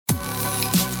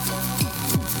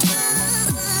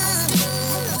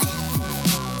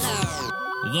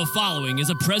The following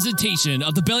is a presentation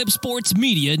of the Belly Up Sports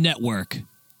Media Network.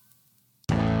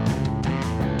 You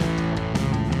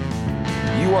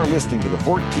are listening to the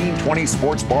 1420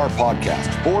 Sports Bar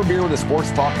Podcast. 4 beer with a sports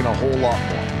talk and a whole lot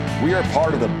more. We are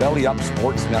part of the Belly Up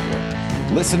Sports Network.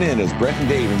 Listen in as Brent and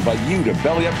Dave invite you to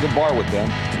belly up to the bar with them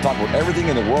to talk about everything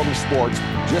in the world of sports,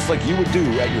 just like you would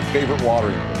do at your favorite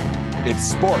watering hole. It's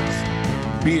sports,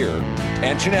 beer,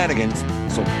 and shenanigans,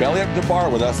 so belly up to the bar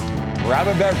with us, grab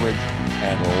a beverage,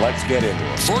 and let's get into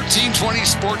it. 1420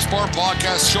 Sports Bar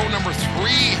Podcast, show number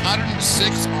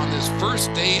 306 on this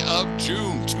first day of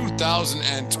June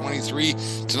 2023.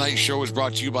 Tonight's show is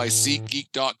brought to you by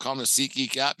SeatGeek.com, the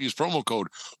SeatGeek app. Use promo code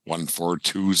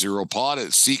 1420pod at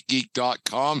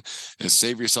SeatGeek.com and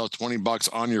save yourself $20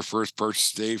 on your first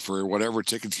purchase day for whatever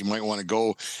tickets you might want to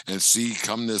go and see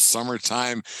come this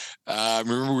summertime.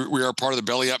 Remember, we are part of the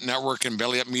Belly Up Network and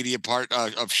Belly Up Media part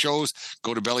of shows.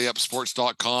 Go to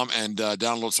bellyupsports.com and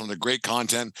download some of the great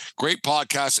content, great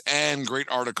podcasts, and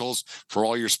great articles for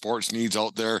all your sports needs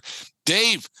out there.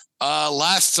 Dave,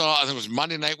 I think it was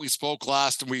Monday night we spoke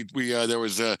last, and we there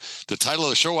was the title of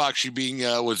the show actually being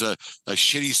was a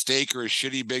shitty steak or a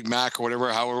shitty Big Mac or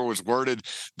whatever, however it was worded,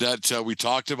 that we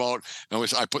talked about. And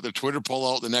I put the Twitter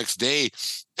poll out the next day,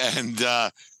 and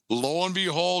lo and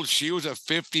behold, she was a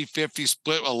 50-50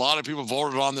 split. A lot of people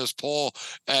voted on this poll,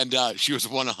 and she was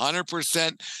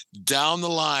 100% down the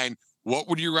line. What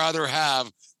would you rather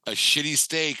have, a shitty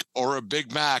steak or a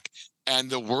Big Mac?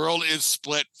 And the world is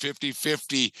split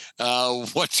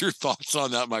 50-50. What's your thoughts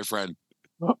on that, my friend?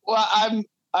 Well,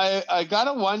 I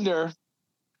gotta wonder,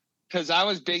 because I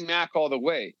was Big Mac all the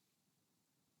way.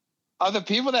 Of the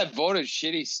people that voted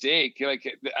shitty steak,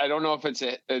 like, I don't know if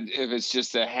it's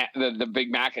just the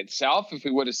Big Mac itself. If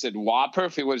we would have said Whopper,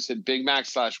 if we would have said Big Mac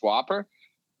 / Whopper,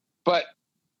 but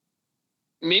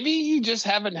maybe you just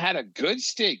haven't had a good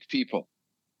steak, people.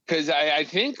 Because I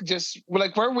think just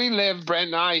like where we live, Brent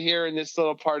and I here in this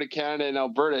little part of Canada in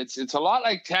Alberta, it's a lot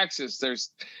like Texas.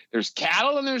 There's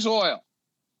cattle and there's oil,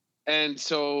 and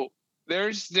so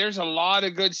there's a lot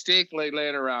of good steak laying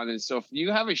around. And so if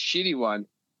you have a shitty one,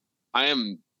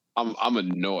 I'm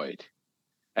annoyed.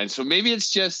 And so maybe it's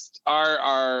just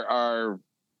our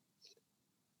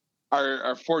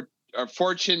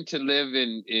fortune to live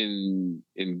in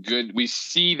good. We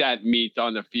see that meat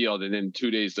on the field, and then 2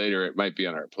 days later it might be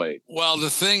on our plate. Well, the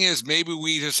thing is, maybe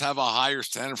we just have a higher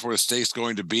standard for what a steak's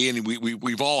going to be, and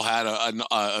we've all had a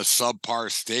subpar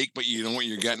steak, but you know what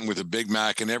you're getting with a Big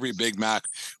Mac. And every Big Mac,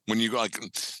 when you go, like,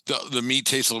 the meat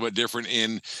tastes a little bit different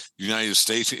in the United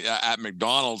States at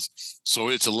McDonald's, so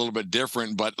it's a little bit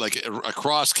different. But like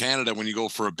across Canada, when you go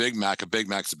for a Big Mac's a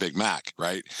Big Mac,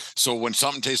 right? So when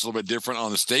something tastes a little bit different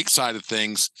on the steak side of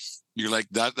things, you're like,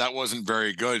 that wasn't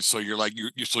very good. So you're like,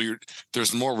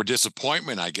 there's more of a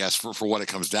disappointment, I guess, for what it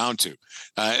comes down to.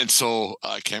 And so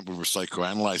I can't believe we're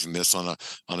psychoanalyzing this on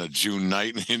a June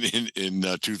night in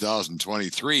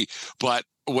 2023. But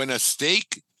when a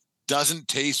steak doesn't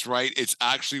taste right, it's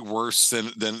actually worse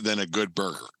than a good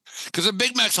burger. Because a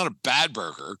Big Mac's not a bad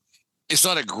burger. It's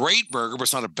not a great burger, but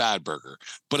it's not a bad burger.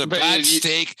 But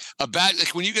steak,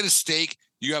 like when you get a steak,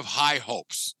 you have high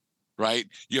hopes. Right,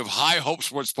 you have high hopes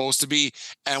for what it's supposed to be,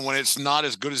 and when it's not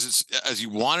as good as you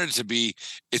wanted it to be,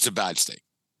 it's a bad steak.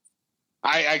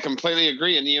 I completely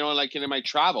agree, and like in my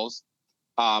travels,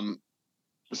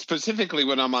 specifically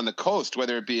when I'm on the coast,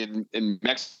 whether it be in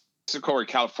Mexico or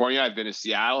California, I've been to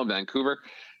Seattle and Vancouver.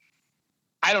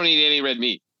 I don't eat any red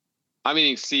meat. I'm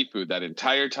eating seafood that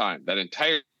entire time, that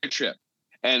entire trip.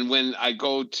 And when I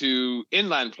go to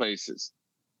inland places,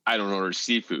 I don't order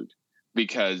seafood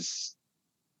because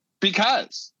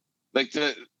like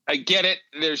I get it.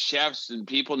 There's chefs and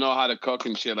people know how to cook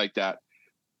and shit like that.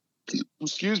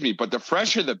 Excuse me. But the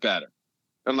fresher, the better.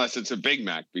 Unless it's a Big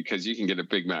Mac, because you can get a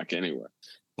Big Mac anywhere.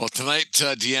 Well, tonight,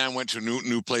 Deanne went to a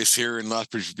new place here in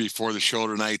Lethbridge before the show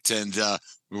tonight. And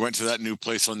we went to that new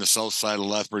place on the south side of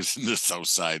Lethbridge, the south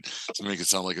side, to make it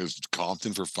sound like it was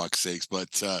Compton, for fuck's sakes. But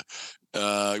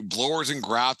Blowers and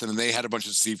Grafton, and they had a bunch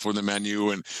of seafood on the menu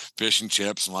and fish and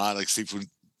chips and a lot of like seafood.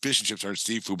 Fish and chips aren't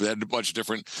seafood, but they had a bunch of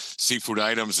different seafood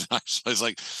items. And I was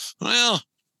like, well,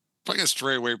 if I can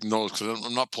stray away from those, because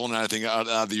I'm not pulling anything out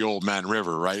of the old man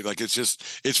river, right? Like it's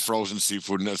frozen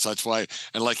seafood, and that's why.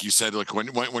 And like you said, like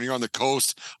when you're on the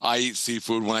coast, I eat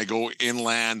seafood. When I go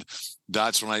inland,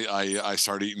 that's when I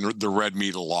start eating the red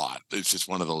meat a lot. It's just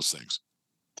one of those things.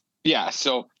 Yeah.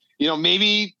 So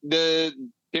maybe the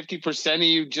 50% of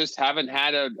you just haven't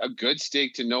had a good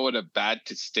steak to know what a bad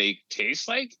steak tastes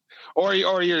like, or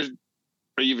you've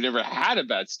never had a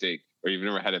bad steak, or you've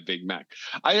never had a Big Mac.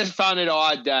 I just found it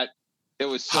odd that It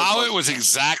was so how close. it was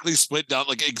exactly split down,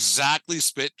 like exactly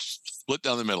split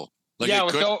down the middle. Like yeah,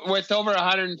 with over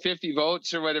 150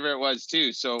 votes or whatever it was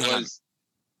too. So it was,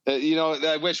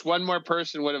 I wish one more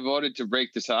person would have voted to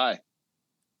break the tie.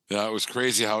 Yeah, it was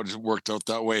crazy how it worked out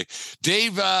that way.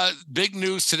 Dave, big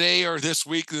news today or this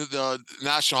week, the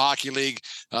National Hockey League,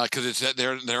 because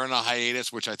they're in a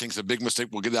hiatus, which I think is a big mistake.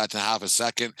 We'll get that in half a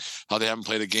second. How they haven't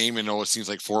played a game in it seems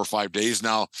like 4 or 5 days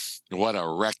now. What a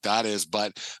wreck that is!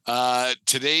 But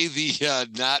today,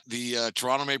 the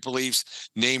Toronto Maple Leafs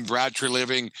named Brad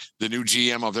Treliving the new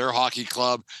GM of their hockey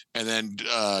club, and then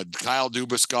Kyle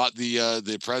Dubas got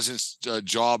the president's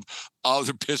job of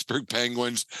the Pittsburgh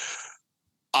Penguins.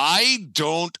 I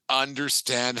don't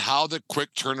understand how the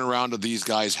quick turnaround of these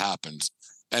guys happens.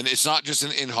 And it's not just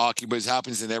in hockey, but it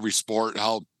happens in every sport,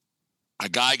 how a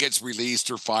guy gets released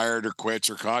or fired or quits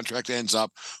or contract ends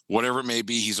up, whatever it may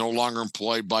be. He's no longer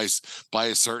employed by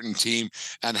a certain team,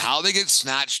 and how they get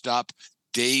snatched up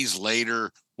days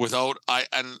later without, I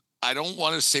don't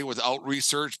want to say without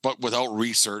research, but without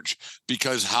research,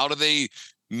 because how do they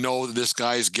know that this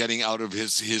guy is getting out of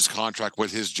his contract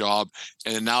with his job,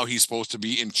 and now he's supposed to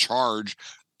be in charge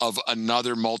of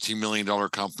another multi-million-dollar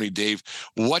company? Dave,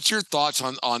 what's your thoughts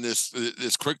on this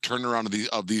quick turnaround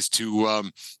of these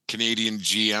two Canadian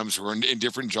GMs who are in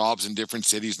different jobs in different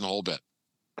cities and the whole bit?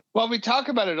 Well, we talk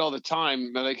about it all the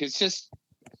time, but like, it's just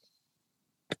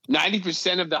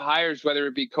 90% of the hires, whether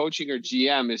it be coaching or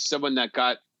GM, is someone that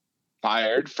got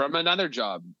fired from another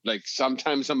job, like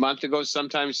sometimes a month ago,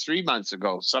 sometimes 3 months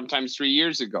ago, sometimes 3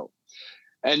 years ago.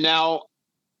 And now,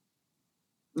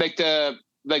 like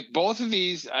both of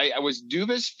these, I was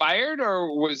Dubas fired,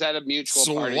 or was that a mutual?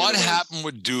 So what happened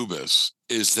with Dubas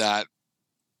is that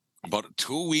about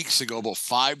 2 weeks ago, about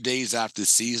 5 days after the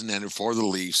season ended for the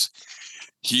Leafs,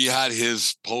 he had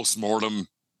his post-mortem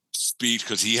speech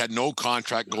because he had no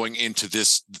contract going into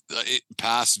this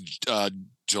past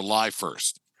July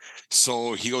 1st.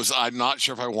 So he goes, I'm not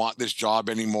sure if I want this job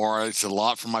anymore. It's a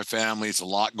lot for my family. It's a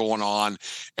lot going on.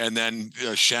 And then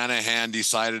Shanahan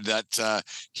decided that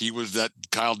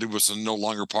Kyle Dubas was no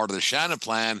longer part of the Shanahan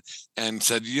plan and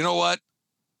said, you know what?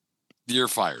 You're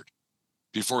fired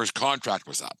before his contract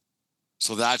was up.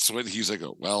 So that's when he's like,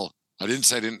 well, I didn't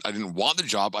say I didn't want the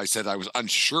job. I said I was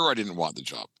unsure I didn't want the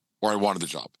job, or I wanted the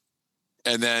job.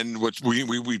 And then what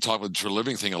we talk about the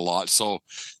Treliving thing a lot. So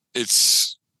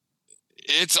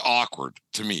it's awkward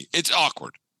to me. It's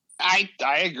awkward. I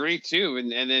agree too.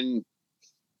 And then,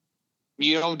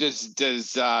 does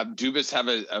Dubas have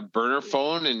a burner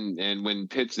phone? And when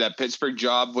that Pittsburgh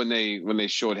job, when they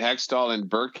showed Hextall and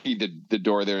Berkey the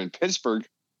door there in Pittsburgh,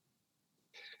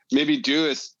 maybe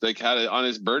Dubas had it on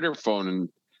his burner phone and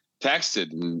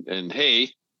texted and hey,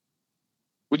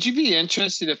 would you be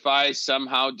interested if I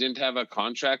somehow didn't have a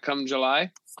contract come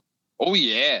July? Oh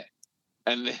yeah.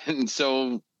 And then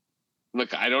so.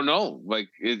 Look, I don't know. Like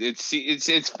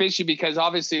it's fishy because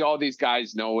obviously all these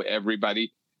guys know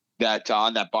everybody that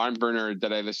on that barn burner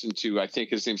that I listened to. I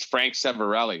think his name's Frank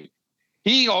Severelli.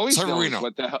 He always knows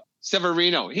what the hell.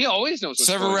 Severino. He always knows what's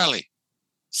going on.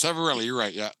 Severelli. You're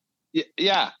right. Yeah.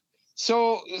 Yeah.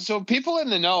 So people in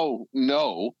the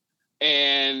know,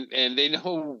 and they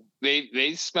know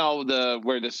they smell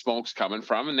where the smoke's coming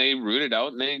from, and they root it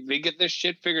out, and they get this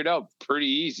shit figured out pretty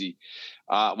easy.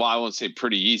 Well, I won't say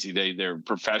pretty easy. They're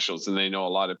professionals and they know a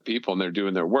lot of people and they're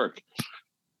doing their work.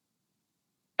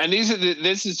 And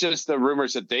this is just the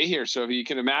rumors that they hear. So if you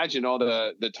can imagine all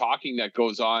the talking that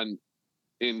goes on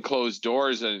in closed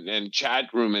doors and chat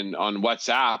room and on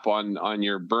WhatsApp on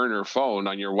your burner phone,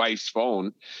 on your wife's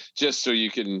phone, just so you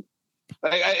can.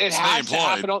 It has to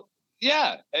happen.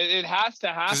 Yeah, it has to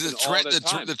happen.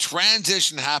 Because the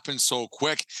transition happens so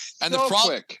quick, and so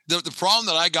the problem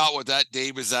that I got with that,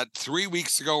 Dave, is that 3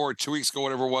 weeks ago or 2 weeks ago,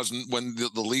 whatever it was, when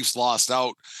the Leafs lost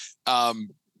out,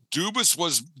 Dubas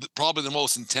was probably the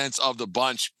most intense of the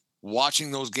bunch. Watching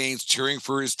those games, cheering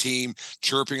for his team,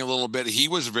 chirping a little bit. He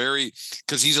was very,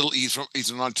 because he's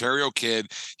an Ontario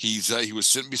kid. He was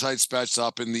sitting beside Spets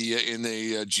up in the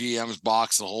GM's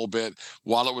box the whole bit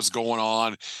while it was going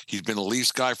on. He's been a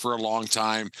Leafs guy for a long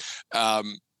time.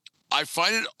 I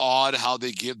find it odd how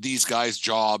they give these guys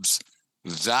jobs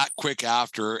that quick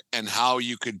after, and how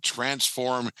you could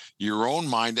transform your own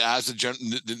mind as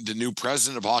the new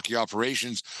president of hockey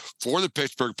operations for the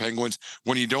Pittsburgh Penguins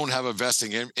when you don't have a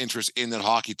vesting interest in that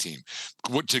hockey team.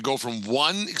 To go from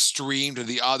one extreme to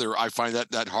the other, I find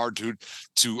that hard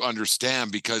to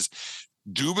understand, because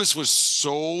Dubas was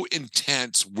so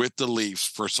intense with the Leafs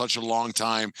for such a long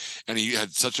time, and he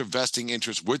had such a vesting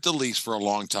interest with the Leafs for a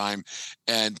long time,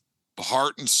 and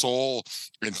heart and soul,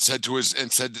 and said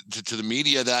to the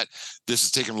media that this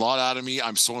has taken a lot out of me.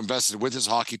 I'm so invested with his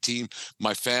hockey team,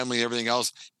 my family, everything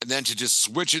else. And then to just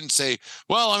switch it and say,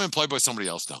 well, I'm employed by somebody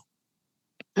else now.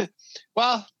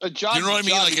 Well, a job. You know what I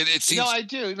mean? Like it seems. No, I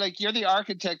do. Like you're the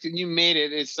architect and you made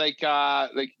it. It's like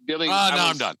building. Now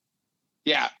I'm done.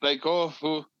 Yeah, like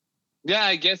yeah.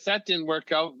 I guess that didn't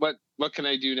work out. But what can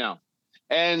I do now?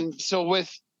 And so with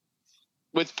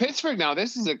Pittsburgh now,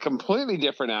 this is a completely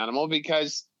different animal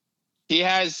because he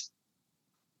has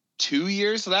 2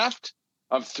 years left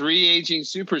of 3 aging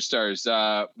superstars.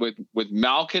 With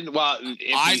Malkin. Well,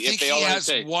 I think he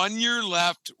has 1 year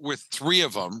left with 3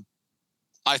 of them.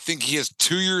 I think he has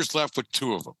 2 years left with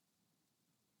 2 of them.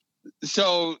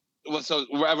 So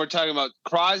we're talking about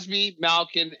Crosby,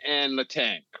 Malkin, and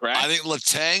Letang, correct? I think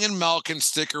Letang and Malkin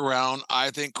stick around. I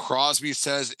think Crosby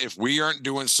says if we aren't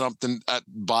doing something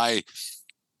by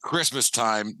Christmas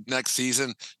time next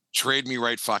season, trade me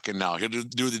right fucking now. He'll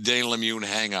do the Dane Lemieux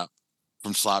hang up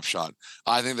from Slapshot.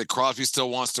 I think that Crosby still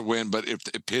wants to win, but if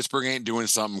Pittsburgh ain't doing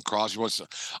something, Crosby wants to.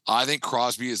 I think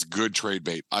Crosby is good trade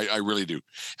bait. I really do,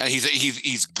 and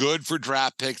he's good for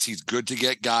draft picks. He's good to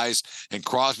get guys, and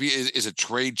Crosby is a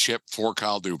trade chip for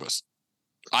Kyle Dubas.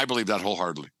 I believe that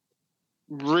wholeheartedly.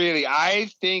 Really, I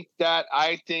think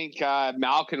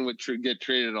Malkin would get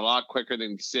traded a lot quicker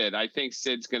than Sid. I think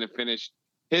Sid's going to finish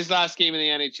his last game in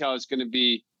the NHL is going to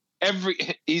be.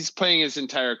 He's playing his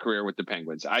entire career with the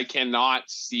Penguins. I cannot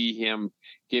see him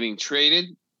getting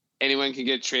traded. Anyone can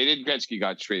get traded. Gretzky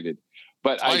got traded,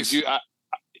 but twice.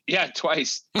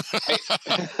 Twice.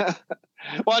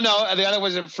 Well, no, the other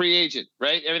was a free agent,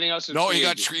 right? Everything else was he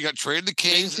got traded to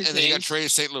Kings, and then he got traded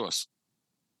to St. Louis.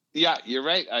 Yeah, you're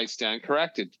right. I stand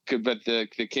corrected. But the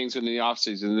Kings were in the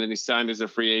offseason, and then he signed as a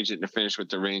free agent to finish with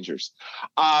the Rangers.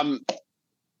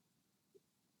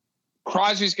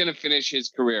 Crosby's going to finish his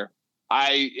career.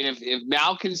 If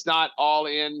Malkin's not all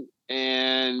in,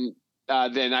 and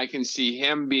then I can see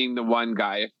him being the one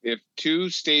guy. If 2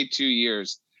 stay 2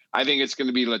 years, I think it's going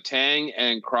to be Letang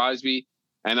and Crosby,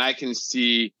 and I can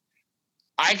see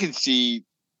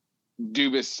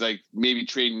Dubas like maybe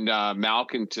trading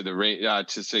Malkin to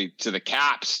the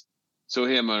Caps, so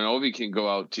him and Ovi can go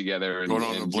out together and go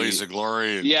on the blaze of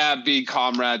glory. Be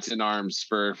comrades in arms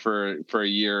for a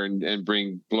year and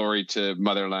bring glory to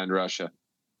motherland Russia.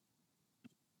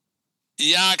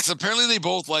 Yeah, because apparently they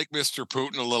both like Mr.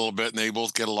 Putin a little bit, and they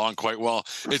both get along quite well.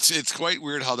 It's quite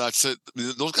weird how that's it.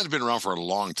 Those guys have been around for a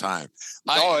long time.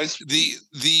 The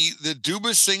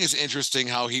Dubas thing is interesting.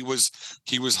 How he was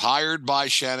hired by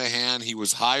Shanahan. He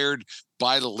was hired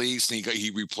by the Leafs, and he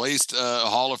replaced a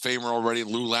Hall of Famer already,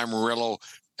 Lou Lamoriello,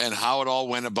 and how it all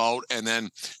went about, and then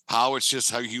how it's just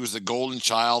how he was the golden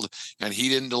child and he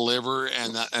didn't deliver,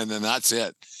 and then that's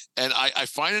it. And I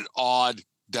find it odd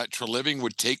that Treliving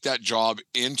would take that job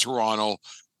in Toronto,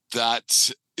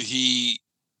 that he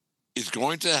is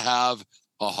going to have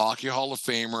a Hockey Hall of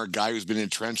Famer, a guy who's been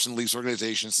entrenched in the Leafs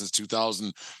organization since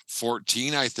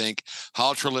 2014, I think.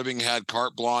 Hal Treliving had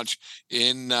carte blanche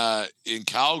in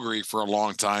Calgary for a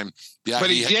long time. Yeah, but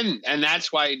he didn't, and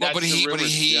that's why.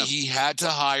 He had to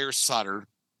hire Sutter.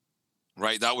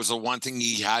 Right, that was the one thing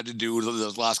he had to do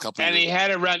the last couple of years. And he had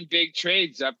to run big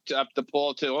trades up the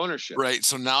pole to ownership. Right,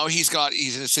 so now he's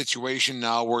in a situation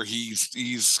now where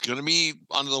he's going to be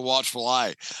under the watchful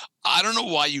eye. I don't know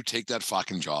why you take that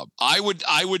fucking job. I would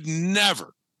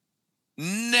never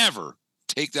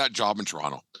take that job in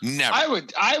Toronto. Never.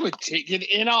 I would take it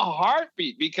in a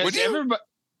heartbeat because everybody.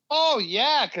 Oh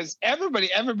yeah, because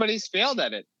everybody's failed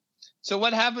at it. So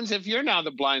what happens if you're now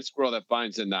the blind squirrel that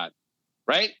finds a nut,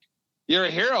 right? You're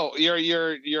a hero.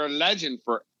 You're a legend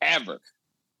forever.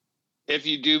 If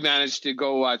you do manage to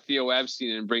go Theo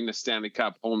Epstein and bring the Stanley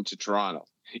Cup home to Toronto,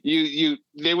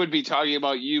 they would be talking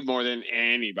about you more than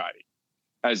anybody,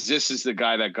 as this is the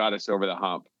guy that got us over the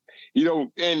hump.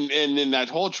 And in that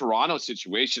whole Toronto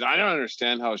situation, I don't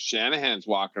understand how Shanahan's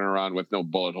walking around with no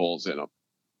bullet holes in him.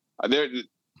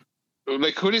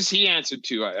 Like, who does he answer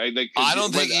to? I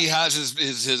don't think he has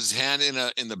his hand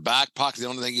in the back pocket. The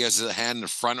only thing he has is a hand in the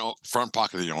front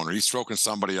pocket of the owner. He's stroking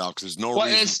somebody out because there's no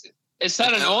reason. It's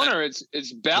not an owner. It's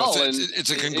Bell.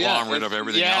 It's a conglomerate of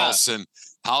everything else. And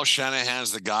Hal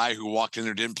Shanahan's the guy who walked in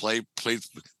there, didn't played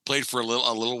for a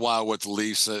little while with the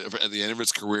Leafs at the end of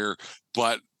his career,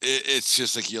 but it's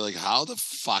just like, you're like, how the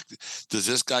fuck does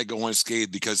this guy go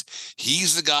unscathed? Because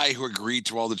he's the guy who agreed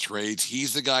to all the trades.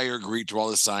 He's the guy who agreed to all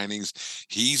the signings.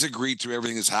 He's agreed to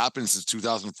everything that's happened since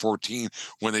 2014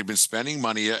 when they've been spending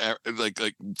money like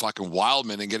fucking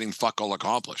Wildman and getting fuck all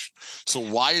accomplished. So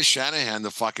why is Shanahan the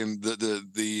fucking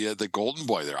the golden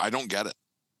boy there? I don't get it.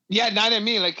 Yeah, not at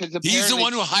me. Like, because he's the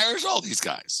one who hires all these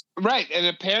guys, right? And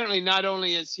apparently, not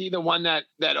only is he the one that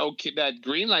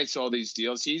green lights all these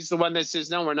deals, he's the one that says,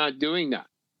 "No, we're not doing that."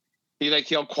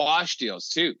 He'll quash deals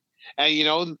too.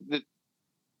 And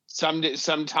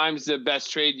sometimes the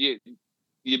best trade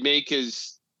you make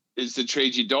is the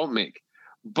trade you don't make.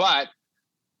 But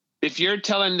if you're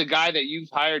telling the guy that you've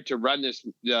hired to run this,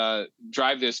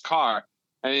 drive this car,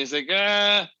 and he's like,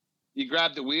 you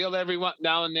grab the wheel every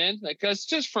now and then, like it's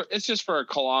just for a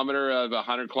kilometer of a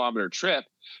 100-kilometer trip.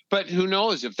 But who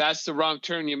knows, if that's the wrong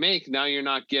turn you make, now you're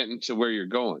not getting to where you're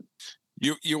going.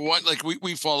 You want, like,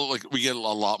 we follow, like, we get a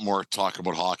lot more talk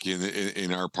about hockey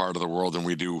in our part of the world than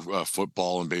we do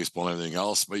football and baseball and everything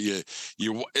else. But it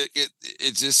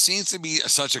just seems to be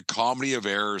such a comedy of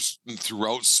errors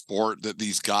throughout sport that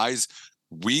these guys,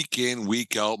 week in,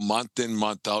 week out, month in,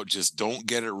 month out, just don't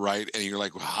get it right. And you're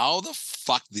like, how the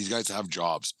fuck do these guys have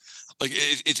jobs? Like,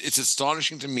 it's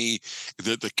astonishing to me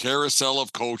that the carousel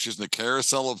of coaches and the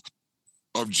carousel of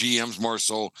GMs, more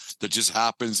so, that just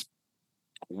happens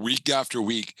week after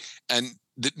week, and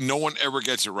that no one ever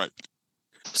gets it right.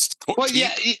 Well,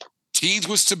 teams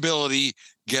with stability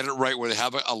get it right, where they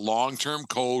have a long-term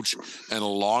coach and a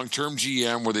long-term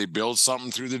GM, where they build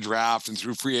something through the draft and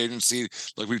through free agency,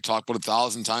 like we've talked about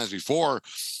 1,000 times before.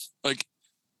 Like,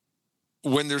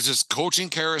 when there's this coaching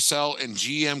carousel and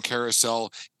GM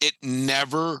carousel, it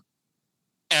never,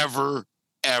 ever,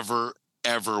 ever,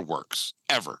 ever works.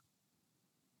 Ever.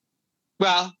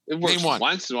 Well, it works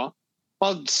once in a while.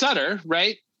 Well, Sutter,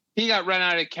 right? He got run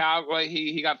out of Calgary.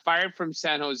 He got fired from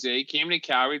San Jose, came to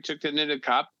Calgary, took them to the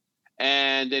Cup,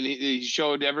 and then he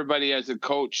showed everybody as a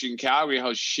coach in Calgary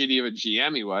how shitty of a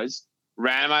GM he was.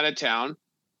 Ran him out of town.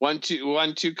 Won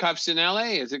two cups in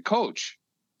LA as a coach.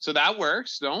 So that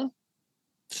works, no?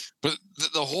 But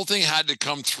the whole thing had to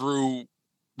come through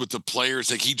with the players.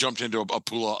 Like, he jumped into a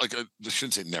pool. Like, I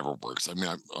shouldn't say it never works. I mean,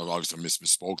 I obviously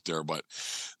misspoke there, but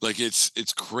like, it's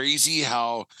crazy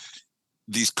how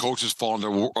these coaches fall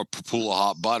into a pool of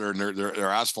hot butter, and their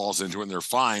ass falls into it, and they're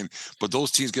fine. But those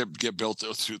teams get built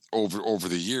over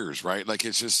the years, right? Like,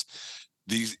 it's just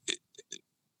these.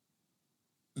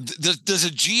 Does a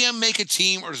GM make a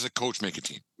team, or does a coach make a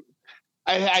team?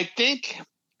 I think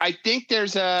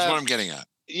there's That's what I'm getting at.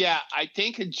 Yeah, I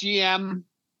think a GM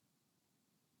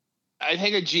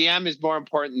is more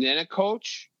important than a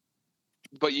coach,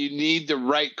 but you need the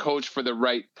right coach for the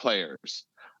right players.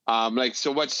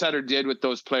 So what Sutter did with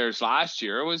those players last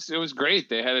year, it was great.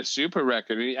 They had a super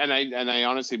record, and I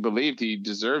honestly believed he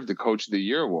deserved the Coach of the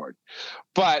Year award.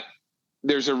 But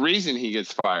there's a reason he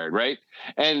gets fired, right?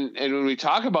 And when we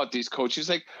talk about these coaches,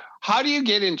 like, how do you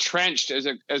get entrenched as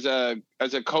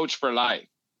a coach for life?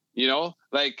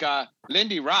 Like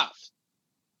Lindy Ruff.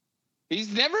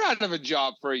 He's never out of a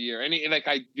job for a year. And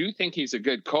I do think he's a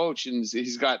good coach, and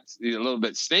he's got a little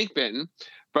bit snake bitten,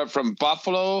 but from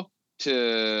Buffalo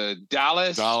to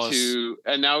Dallas to,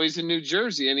 and now he's in New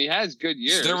Jersey, and he has good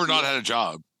years. He's never not had a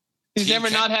job. He's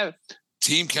never not had.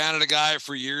 Team Canada guy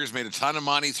for years, made a ton of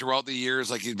money throughout the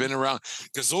years. Like, he's been around,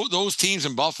 because those teams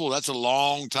in Buffalo, that's a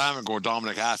long time ago.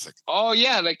 Dominic Hasek. Oh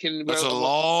yeah, that's a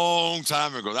long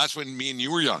time ago. That's when me and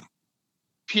you were young.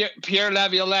 Pierre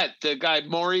Laviolette, the guy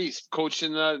Maurice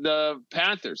coaching the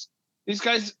Panthers. These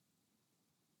guys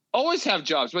always have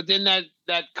jobs, but then that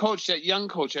coach, that young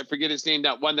coach, I forget his name,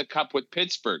 that won the Cup with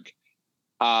Pittsburgh.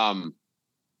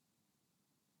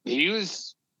 He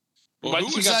was. Well,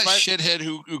 who was that shithead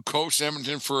who coached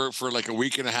Edmonton for like a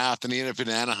week and a half, and he ended up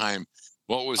in Anaheim?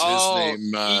 What was his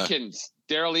name? Eakins.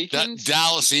 Daryl Eakins?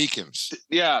 Dallas Eakins.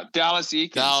 Yeah, Dallas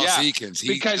Eakins. Eakins.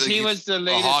 Because he was the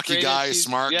latest. A hockey guy,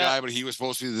 smart guy, but he was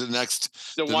supposed to be the next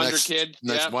wonder kid.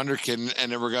 Next wonder kid,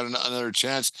 and never got another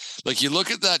chance. Like, you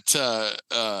look at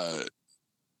that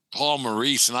Paul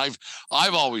Maurice, and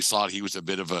I've always thought he was a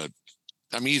bit of a,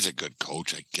 I mean, he's a good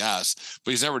coach, I guess,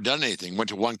 but he's never done anything. Went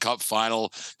to one Cup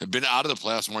final, had been out of the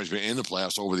playoffs more. He's been in the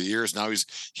playoffs over the years. Now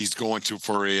he's going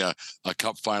for a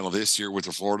Cup final this year with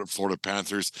the Florida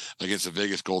Panthers against the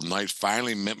Vegas Golden Knights.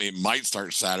 Finally, it might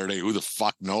start Saturday. Who the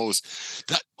fuck knows?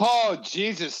 Oh,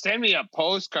 Jesus, send me a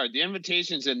postcard. The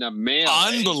invitation's in the mail.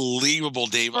 Unbelievable,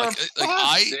 Dave. I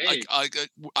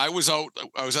was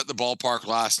at the ballpark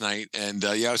last night, and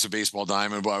it was a baseball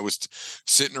diamond, but I was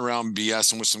sitting around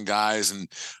BSing with some guys, and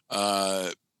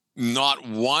not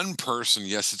one person,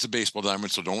 yes, it's a baseball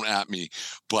diamond, so don't at me,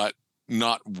 but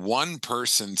not one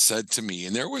person said to me,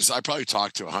 and I probably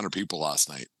talked to 100 people last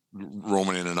night,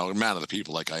 roaming in and out, man of the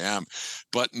people like I am,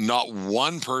 but not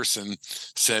one person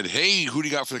said, hey, who do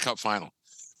you got for the Cup final?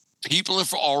 People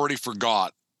have already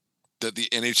forgot that the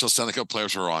NHL Stanley Cup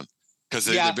players are on. because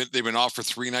they've been off for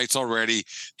 3 nights already.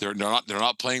 They're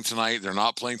not playing tonight. They're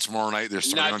not playing tomorrow night. They're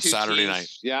starting on Saturday night.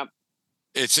 Yeah.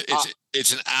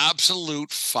 It's an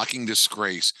absolute fucking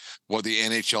disgrace what the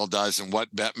NHL does and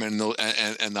what Bettman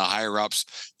and the higher ups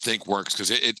think works,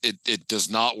 because it does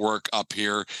not work up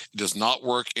here. It does not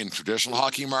work in traditional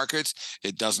hockey markets.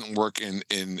 It doesn't work in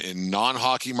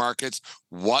non-hockey markets.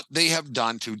 What they have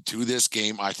done to this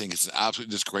game, I think, is an absolute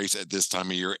disgrace at this time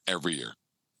of year every year.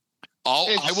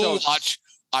 I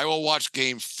will watch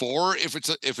game 4 if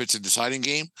it's a deciding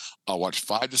game. I'll watch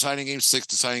 5 deciding games, 6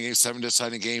 deciding games, 7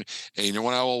 deciding game. And you know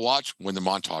what I will watch? When the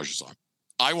montage is on.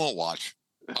 I won't watch.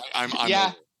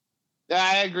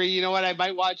 I agree. You know what? I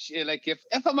might watch it, like if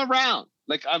I'm around.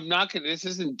 Like I'm not gonna. This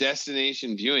isn't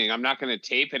destination viewing. I'm not gonna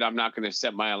tape it. I'm not gonna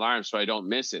set my alarm so I don't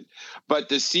miss it. But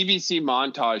the CBC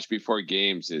montage before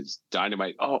games is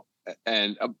dynamite. Oh,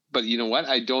 and but you know what?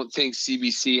 I don't think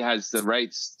CBC has the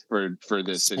rights for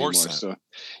this anymore. So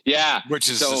yeah, which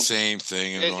is the same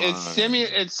thing.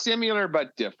 It's similar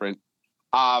but different.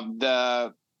 I'm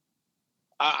gonna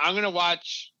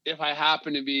watch if I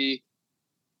happen to be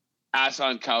ass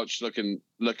on couch looking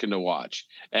to watch,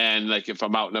 and like if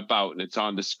I'm out and about and it's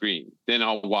on the screen, then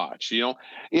I'll watch.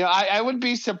 I wouldn't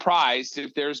be surprised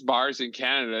if there's bars in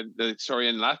Canada,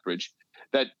 in Lethbridge,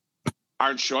 that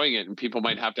aren't showing it, and people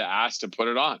might have to ask to put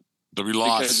it on. They'll be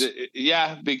lost.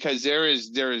 Because there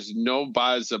is no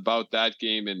buzz about that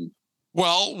game at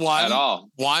all.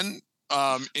 One,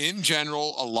 in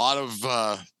general, a lot of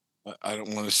I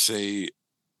don't want to say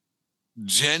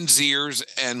Gen Zers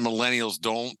and millennials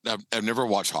have never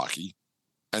watched hockey,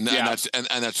 and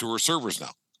that's who are servers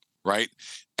now, right?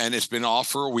 And it's been off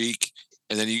for a week,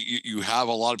 and then you have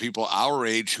a lot of people our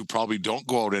age who probably don't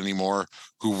go out anymore,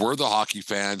 who were the hockey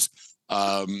fans.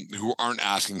 Who aren't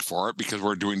asking for it because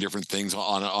we're doing different things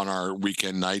on our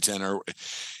weekend nights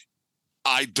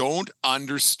I don't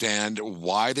understand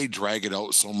why they drag it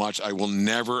out so much. I will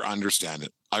never understand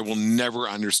it.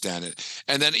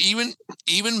 And then even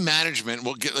management,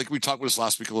 we'll get, like we talked about this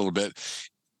last week a little bit,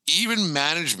 even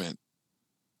management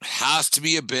has to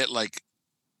be a bit like,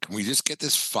 can we just get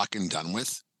this fucking done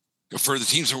with? For the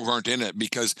teams who aren't in it,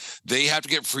 because they have to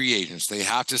get free agents. They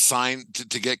have to sign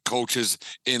to get coaches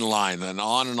in line, and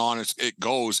on it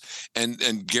goes.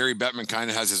 And Gary Bettman kind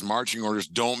of has his marching orders.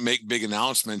 Don't make big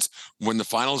announcements when the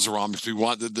finals are on, because we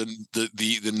want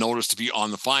the notice to be on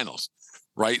the finals,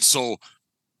 right? So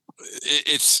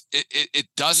it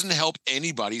doesn't help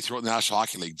anybody throughout the National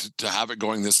Hockey League to have it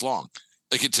going this long.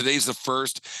 Like today's the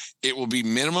first. It will be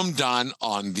minimum done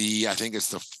on I think it's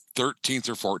the 13th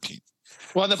or 14th.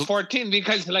 Well, the 14th,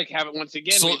 because have it once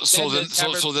again. So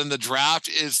then the draft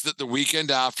is the weekend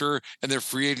after, and their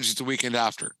free agency the weekend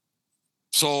after.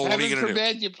 So what are you going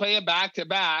to do? You play a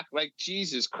back-to-back, like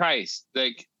Jesus Christ.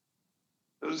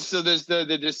 So there's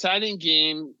the deciding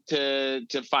game to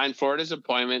find Florida's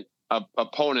opponent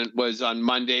was on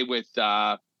Monday with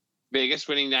Vegas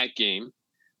winning that game.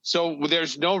 So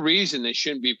there's no reason they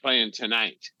shouldn't be playing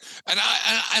tonight. And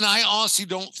I honestly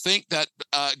don't think that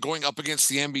going up against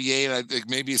the NBA, and I think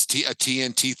maybe it's a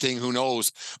TNT thing, who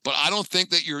knows? But I don't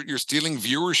think that you're stealing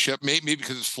viewership, maybe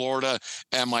because it's Florida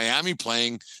and Miami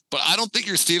playing. But I don't think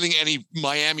you're stealing any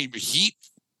Miami Heat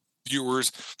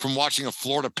viewers from watching a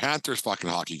Florida Panthers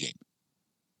fucking hockey game.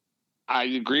 I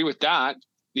agree with that.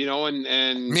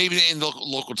 And maybe in the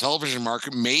local television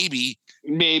market, maybe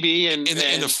in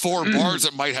the 4 bars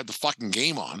that might have the fucking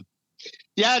game on.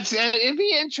 Yeah, it'd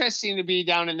be interesting to be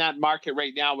down in that market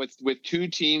right now with 2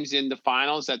 teams in the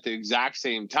finals at the exact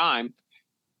same time.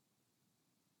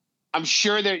 I'm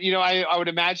sure that I would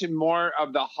imagine more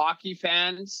of the hockey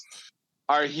fans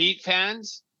are Heat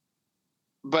fans,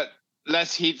 but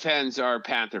less Heat fans are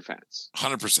Panther fans.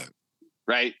 100%.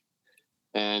 Right.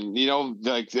 And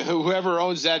whoever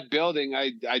owns that building,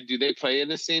 do they play in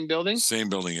the same building? Same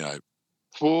building, yeah.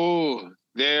 Oh,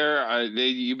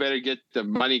 you better get the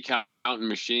money counting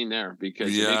machine there,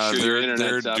 because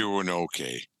they're doing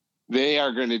okay. They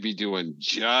are going to be doing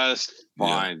just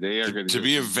fine. Yeah. They are going to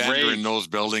be a vendor in those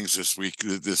buildings this week.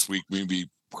 This week may be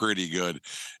pretty good.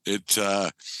 It's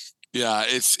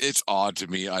odd to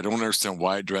me. I don't understand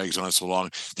why it drags on so long.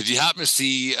 Did you happen to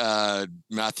see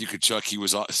Matthew Tkachuk? He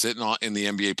was sitting in the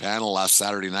NBA panel last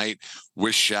Saturday night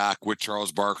with Shaq, with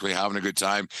Charles Barkley, having a good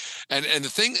time. And the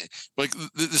thing, like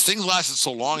this thing lasted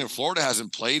so long, and Florida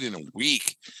hasn't played in a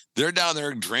week. They're down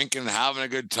there drinking and having a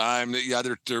good time. Yeah,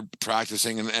 they're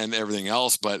practicing and everything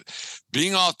else, but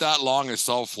being off that long in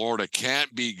South Florida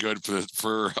can't be good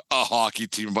for a hockey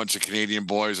team, a bunch of Canadian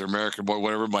boys or American boy,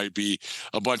 whatever it might be,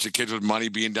 a bunch of kids with money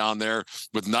being down there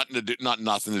with nothing to do, not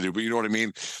nothing to do, but you know what I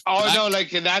mean? No,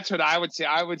 like, and that's what I would say.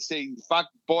 I would say, fuck,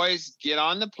 boys, get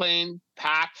on the plane,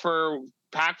 pack for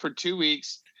 2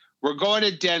 weeks. We're going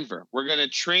to Denver. We're going to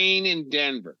train in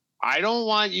Denver. I don't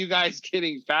want you guys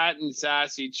getting fat and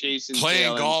sassy, chasing,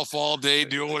 playing golf all day,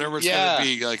 doing whatever it's going to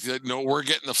be. Like, no, we're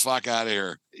getting the fuck out of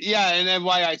here. Yeah, and then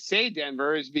why I say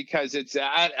Denver is because it's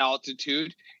at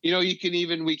altitude. You know, we can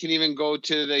even go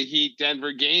to the Heat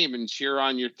Denver game and cheer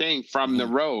on your thing from the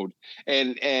road.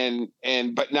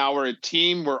 But now we're a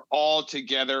team. We're all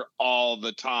together all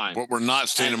the time. But we're not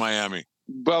staying in Miami.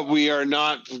 But we are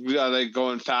not like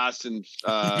going fast and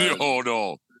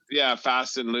no. Yeah,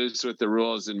 fast and loose with the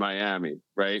rules in Miami,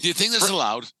 right? Do you think this is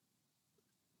allowed?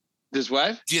 This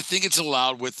what? Do you think it's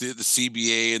allowed with the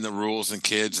CBA and the rules and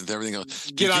kids and everything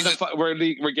else? We're getting out of town.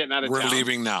 We're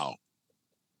leaving now.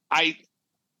 I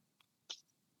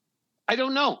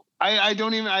don't know. I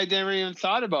never even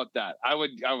thought about that. I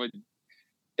would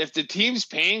if the team's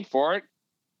paying for it,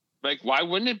 like, why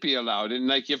wouldn't it be allowed? And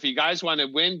like, if you guys want to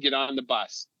win, get on the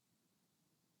bus.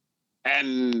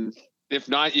 And if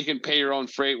not, you can pay your own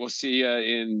freight. We'll see you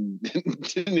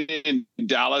in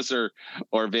Dallas or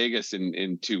Vegas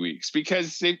in 2 weeks.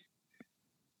 Because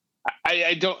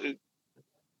I don't.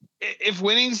 If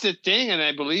winning's the thing, and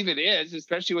I believe it is,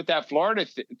 especially with that Florida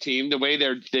team, the way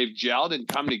they've gelled and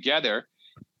come together,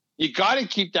 you got to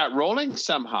keep that rolling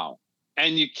somehow.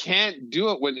 And you can't do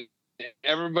it when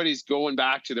everybody's going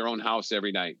back to their own house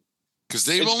every night. Because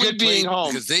they've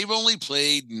only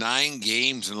played 9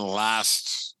 games in the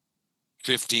last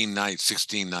 15 nights,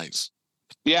 16 nights.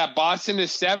 Yeah, Boston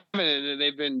is 7, and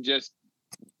they've been just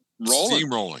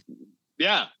steamrolling.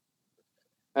 Yeah.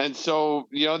 And so,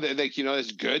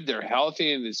 it's good. They're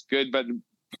healthy and it's good. But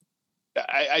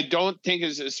I don't think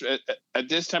at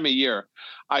this time of year,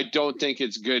 I don't think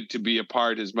it's good to be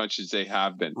apart as much as they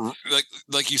have been.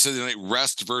 Like you said,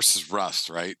 rest versus rust,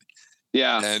 right?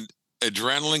 Yeah. And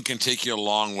adrenaline can take you a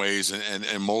long ways, and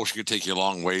emotion can take you a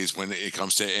long ways when it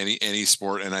comes to any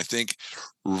sport. And I think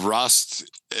rust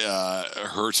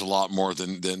hurts a lot more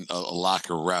than a lack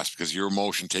of rest, because your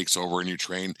emotion takes over and you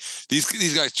train.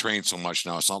 These guys train so much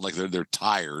now. It's not like they're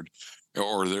tired,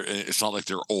 or it's not like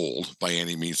they're old by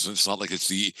any means. It's not like it's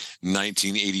the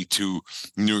 1982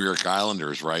 New York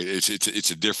Islanders, right? It's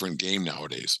a different game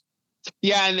nowadays.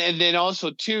 Yeah, and then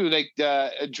also too, like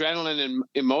the adrenaline and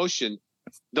emotion,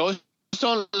 those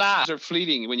don't last. They're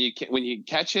fleeting. When you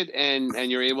catch it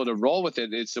and you're able to roll with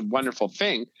it, it's a wonderful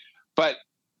thing. But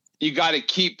you got to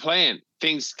keep playing.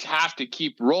 Things have to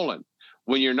keep rolling.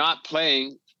 When you're not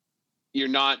playing, you're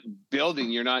not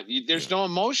building. There's no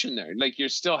emotion there. Like, you're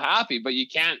still happy, but you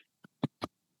can't.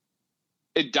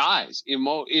 It dies.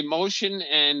 Emotion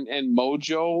and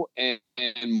mojo and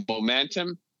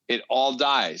momentum. It all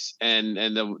dies. And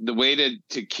the way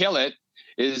to kill it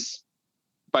is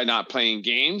by not playing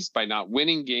games, by not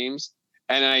winning games.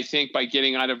 And I think by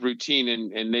getting out of routine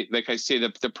and they, like I say,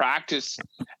 the practice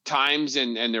times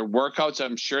and their workouts,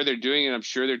 I'm sure they're doing it. I'm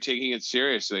sure they're taking it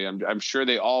seriously. I'm sure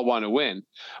they all want to win.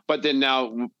 But then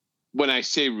now when I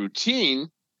say routine,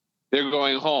 they're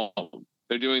going home.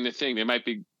 They're doing the thing. They might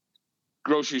be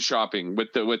grocery shopping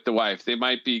with the wife. They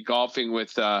might be golfing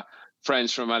with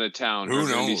friends from out of town. Who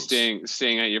knows? Be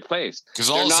staying at your place. Because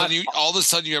all of a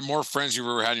sudden you have more friends you've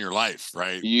ever had in your life,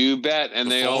 right? You bet. And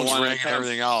they all want ring and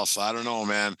everything else. I don't know,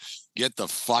 man. Get the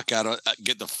fuck out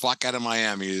of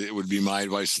Miami. It would be my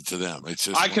advice to them. It's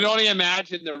just, I can only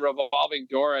imagine the revolving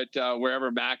door at wherever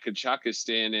Matt Kachuk is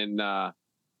staying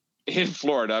in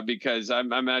Florida, because I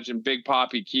imagine Big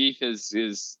Poppy Keith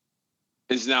is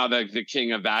now the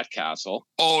king of that castle.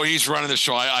 Oh, he's running the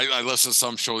show. I listened to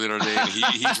some show the other day, and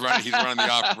he's running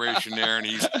the operation there, and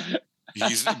he's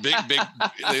big.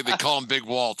 They call him Big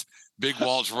Walt. Big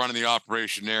Walt's running the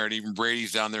operation there, and even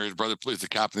Brady's down there. His brother plays the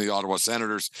captain of the Ottawa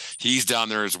Senators. He's down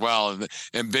there as well,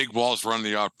 and Big Walt's running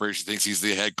the operation. Thinks he's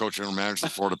the head coach and manager of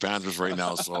the Florida Panthers right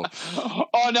now. So,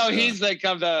 he's like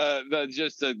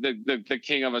the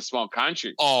king of a small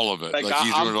country. All of it, like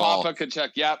he's doing it all. Papa Kachuk,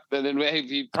 yep. And then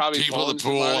he probably people at the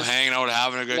pool, hanging out,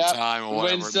 having a good time. Or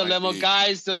whatever. When's the limo,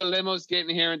 guys? The limo's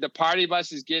getting here, and the party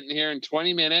bus is getting here in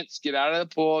 20 minutes. Get out of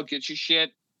the pool, get your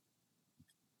shit.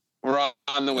 We're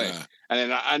on the way. Yeah.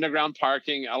 And then underground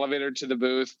parking, elevator to the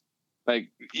booth. Like,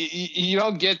 you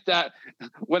don't get that.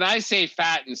 When I say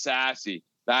fat and sassy,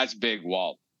 That's Big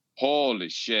Walt. Holy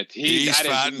shit. He's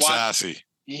fat and sassy.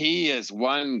 He is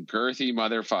one girthy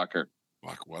motherfucker.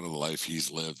 Fuck, what a life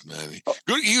he's lived, man.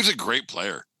 He was a great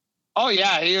player. Oh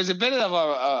yeah, he was a bit of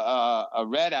a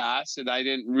red ass, and I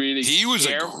didn't really. He was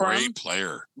care a great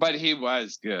player, but he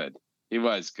was good. He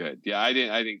was good. Yeah, I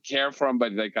didn't care for him,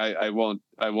 but like I won't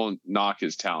knock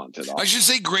his talent at all. I should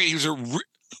say great. He was a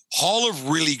Hall of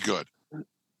really good.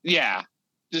 Yeah,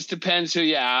 just depends who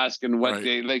you ask and what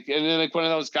they like. And then like one of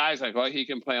those guys, like, well, he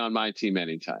can play on my team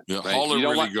anytime. Yeah, right? Hall of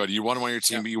really good. You want him on your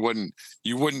team, but you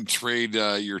wouldn't trade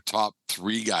your top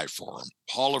 3 guy for him.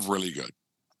 Hall of really good.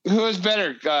 Who is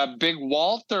better, Big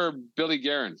Walt or Billy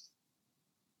Guerin?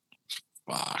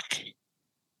 Fuck.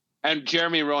 And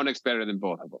Jeremy Roenick's better than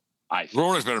both of them.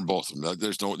 Roenick's better than both of them.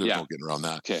 There's no getting around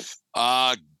that. Okay.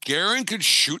 Guerin could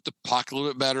shoot the puck a little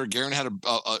bit better. Guerin had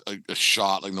a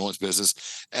shot like no one's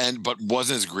business, but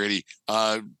wasn't as gritty.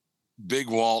 Big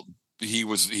Walt, he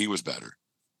was better.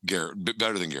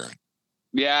 Better than Guerin.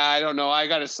 Yeah, I don't know. I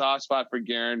got a soft spot for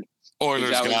Guerin.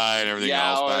 Oilers guy and everything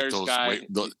else. Oilers guy. With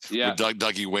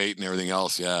Dougie Waite and everything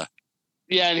else. Yeah.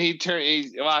 Yeah, and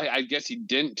I guess he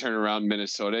didn't turn around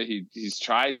Minnesota. He's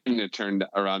trying to turn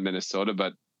around Minnesota,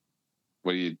 but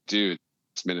what do you do?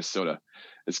 It's Minnesota.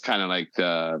 It's kind of like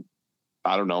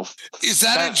I don't know. Is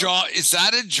that a job? Is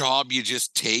that a job you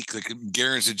just take? Like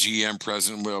Guerin's a GM,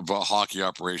 president of a hockey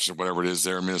operation, whatever it is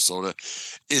there in Minnesota.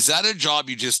 Is that a job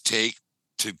you just take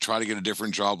to try to get a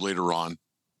different job later on?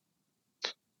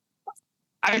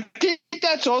 I think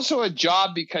that's also a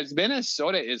job because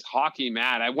Minnesota is hockey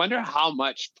mad. I wonder how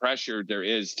much pressure there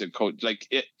is to coach, like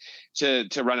it, to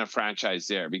run a franchise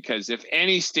there. Because if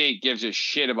any state gives a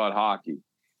shit about hockey,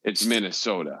 it's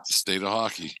Minnesota. State of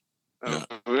hockey, yeah.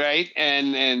 Right?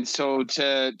 And so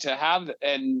to have,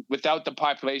 and without the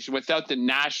population, without the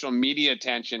national media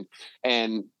attention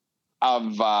and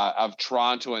of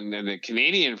Toronto and the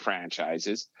Canadian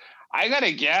franchises, I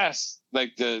gotta guess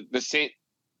like the St.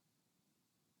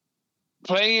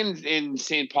 Playing in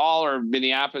St. Paul or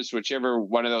Minneapolis, whichever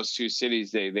one of those 2 cities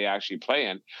they actually play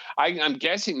in, I'm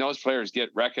guessing those players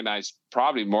get recognized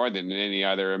probably more than in any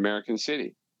other American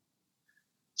city.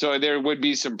 So there would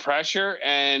be some pressure,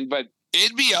 but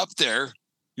it'd be up there.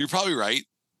 You're probably right.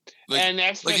 Like, and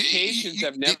expectations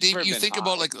have never been you think high.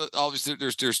 About like obviously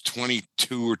there's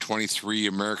 22 or 23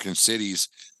 American cities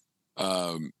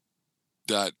that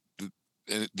the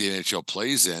NHL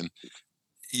plays in.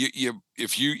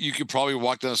 If you could probably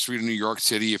walk down the street in New York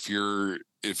City if you're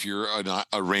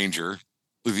a Ranger,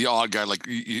 the odd guy, like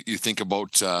you think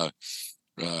about the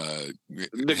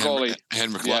goalie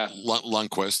Henrik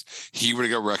Lundqvist, he would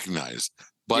have got recognized.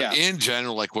 But in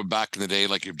general, like when back in the day,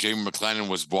 like if Jamie McLennan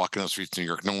was walking down the streets in New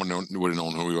York, no one would have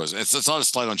known who he was. It's not a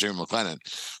slight on Jamie McLennan,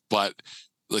 but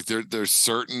like there's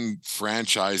certain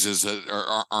franchises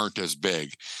that aren't as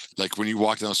big. Like when you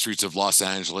walk down the streets of Los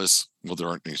Angeles, well, there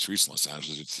aren't any streets in Los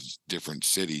Angeles. It's a different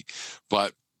city,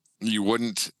 but you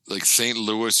wouldn't like St.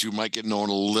 Louis. You might get known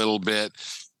a little bit,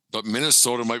 but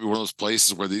Minnesota might be one of those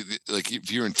places where like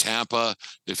if you're in Tampa,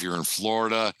 if you're in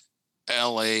Florida,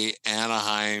 LA,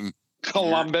 Anaheim,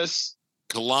 Columbus,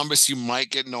 you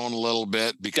might get known a little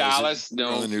bit because Dallas,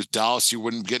 no. There's Dallas, you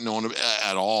wouldn't get known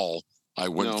at all. I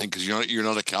wouldn't think because you're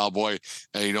not a Cowboy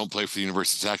and you don't play for the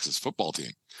University of Texas football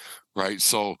team, right?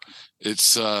 So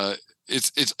it's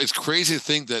crazy to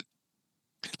think that.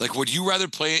 Like, would you rather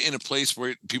play in a place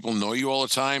where people know you all the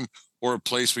time, or a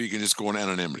place where you can just go in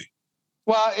anonymity?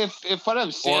 Well, if what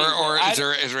I'm saying, or is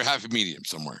there a happy medium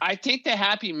somewhere? I think the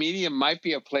happy medium might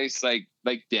be a place like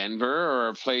Denver or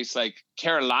a place like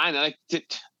Carolina.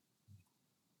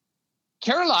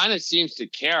 Carolina seems to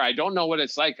care. I don't know what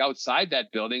it's like outside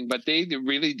that building, but they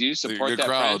really do support that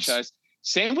franchise.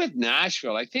 Same with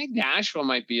Nashville. I think Nashville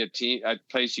might be a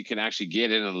place you can actually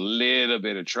get in a little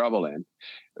bit of trouble in,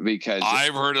 because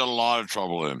I've heard a lot of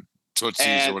trouble in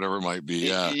Tootsies or whatever it might be.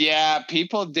 Yeah,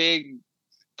 people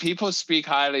speak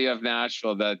highly of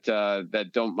Nashville that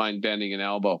don't mind bending an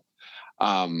elbow.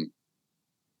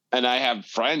 And I have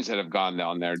friends that have gone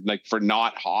down there, like for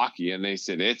not hockey, and they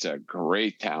said it's a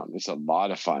great town. It's a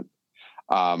lot of fun.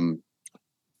 But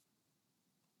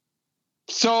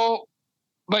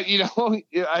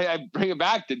I bring it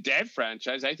back to Dead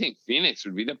franchise. I think Phoenix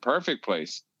would be the perfect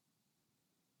place.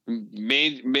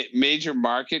 Major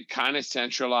market, kind of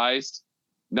centralized,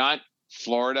 not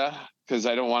Florida, because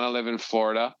I don't want to live in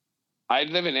Florida. I'd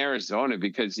live in Arizona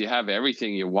because you have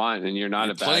everything you want, and you're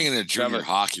not playing in a junior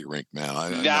hockey rink, man.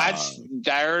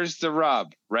 There's the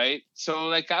rub, right? So,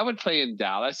 like, I would play in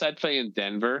Dallas. I'd play in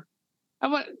Denver.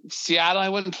 Seattle. I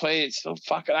wouldn't play it. So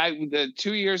the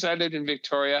 2 years I lived in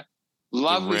Victoria,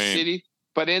 lovely city.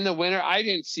 But in the winter, I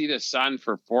didn't see the sun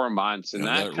for 4 months, and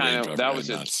that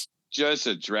was just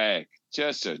a drag.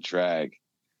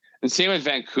 And same with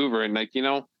Vancouver, and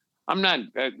I'm not.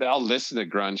 I'll listen to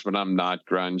grunge, but I'm not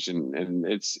grunge, and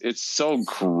it's so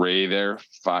gray there.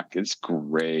 Fuck, it's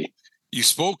gray. You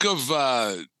spoke of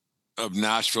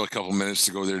Nashville a couple minutes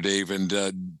ago there, Dave,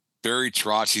 and Barry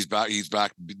Trotz, he's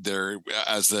back there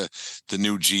as the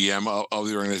new GM of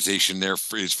the organization there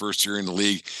for his first year in the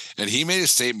league. And he made a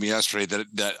statement yesterday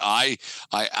that I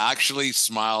actually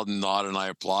smiled and nodded and I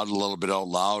applauded a little bit out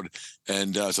loud.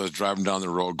 And so I was driving down the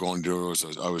road going to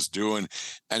what I was doing.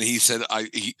 And he said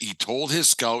he told his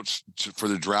scouts for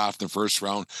the draft in the first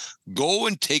round, go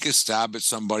and take a stab at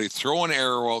somebody, throw an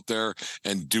arrow out there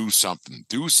and do something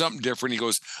different. He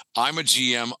goes, I'm a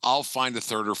GM. I'll find a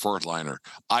third or fourth liner.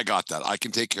 I got that. I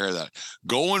can take care of that.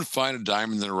 Go and find a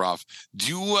diamond in the rough. Do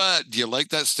you like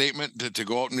that statement to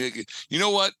go out and make it? You know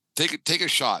what? Take a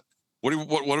shot. What do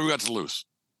we got to lose?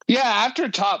 Yeah, after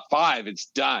top 5, it's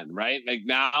done, right? Like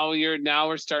now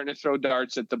we're starting to throw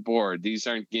darts at the board. These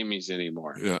aren't gimmies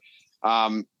anymore. Yeah.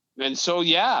 And so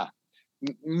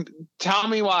tell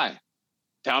me why.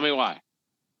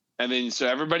 And then so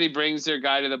everybody brings their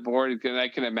guy to the board, and I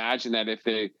can imagine that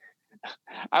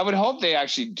I would hope they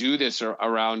actually do this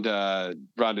around a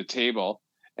table,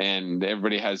 and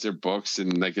everybody has their books,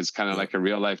 and like it's kind of like a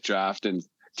real life draft. And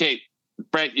okay,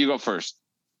 Brent, you go first.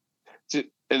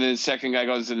 And then the second guy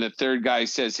goes, and the third guy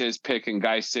says his pick, and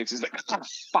guy 6 is like, oh,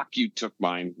 "Fuck, you took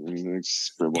mine." But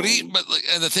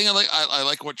the thing I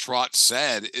like what Trot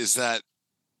said is that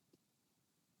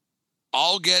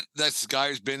I'll get this guy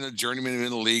who's been a journeyman in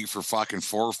the league for fucking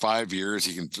 4 or 5 years.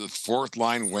 He can fourth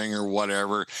line winger,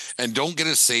 whatever, and don't get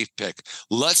a safe pick.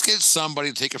 Let's get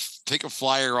somebody to take a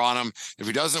flyer on him. If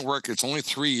he doesn't work, it's only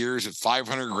 3 years at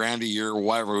 $500,000 a year,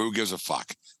 whatever. Who gives a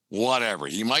fuck? Whatever.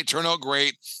 He might turn out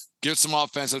great. Get some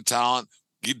offensive talent.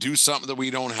 Do something that we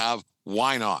don't have.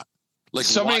 Why not? Like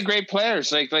many great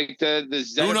players, like the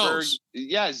Zetterberg,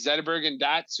 Zetterberg and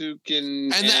Datsuk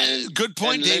and good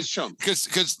point, Dave.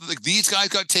 Because like these guys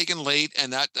got taken late,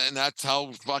 and that's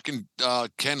how fucking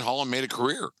Ken Holland made a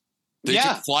career. They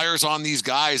took flyers on these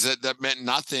guys that meant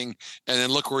nothing, and then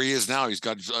look where he is now. He's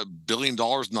got $1 billion,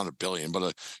 not $1 billion, but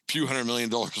a few $100 million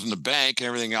in the bank and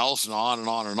everything else, and on and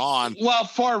on and on. Well,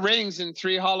 4 rings and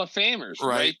 3 Hall of Famers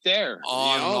right there.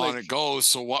 On it goes.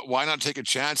 So why not take a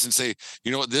chance and say,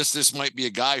 you know what, this might be a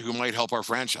guy who might help our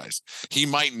franchise. He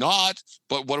might not,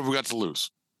 but what have we got to lose?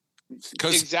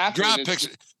 Because draft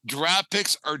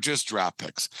picks are just draft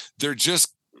picks. They're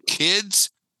just kids.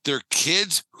 They're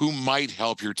kids who might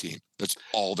help your team. That's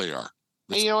all they are.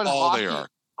 That's all they are.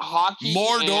 Hockey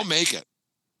more don't make it.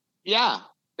 Yeah,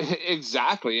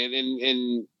 exactly.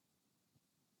 And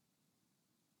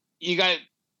you got,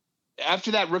 after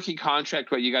that rookie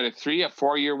contract, you got a 3 or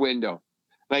 4 year window.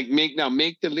 Like make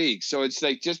the league. So it's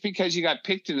like, just because you got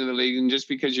picked into the league and just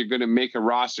because you're going to make a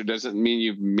roster doesn't mean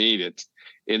you've made it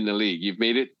in the league. You've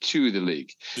made it to the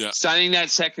league. Yeah. Signing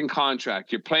that second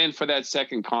contract. You're playing for that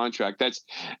second contract.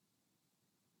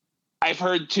 I've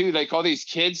heard too, like all these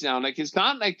kids now, like it's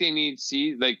not like they need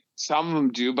like some of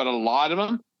them do, but a lot of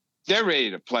them, they're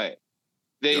ready to play.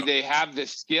 They have the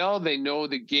skill. They know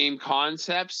the game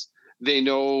concepts. They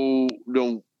know,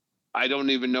 I don't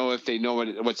even know if they know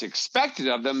what's expected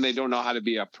of them. They don't know how to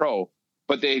be a pro,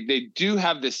 but they do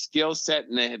have the skill set,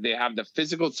 and they have the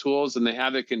physical tools, and they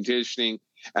have the conditioning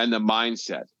and the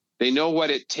mindset. They know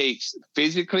what it takes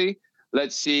physically.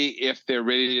 Let's see if they're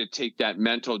ready to take that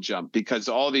mental jump, because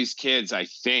all these kids, I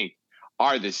think,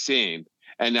 are the same.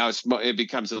 And now it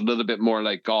becomes a little bit more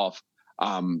like golf.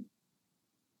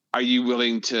 Are you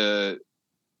willing to?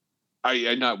 Are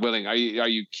you not willing? Are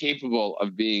you capable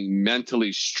of being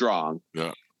mentally strong?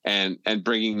 Yeah. And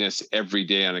bringing this every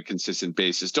day on a consistent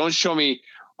basis? Don't show me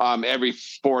every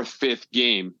 4th, 5th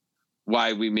game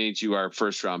why we made you our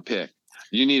first round pick.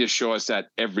 You need to show us that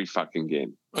every fucking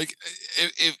game. Like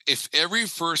if every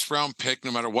first round pick,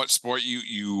 no matter what sport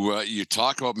you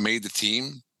talk about, made the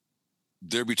team,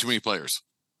 there'd be too many players.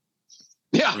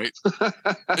 Yeah, right?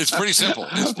 It's pretty simple.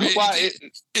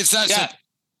 It's that simple.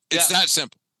 It's that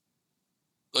simple.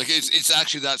 Like it's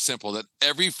actually that simple, that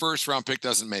every first round pick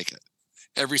doesn't make it.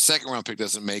 Every second round pick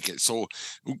doesn't make it. So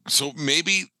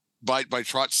maybe by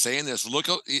Trotz saying this, look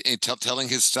out and telling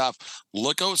his staff,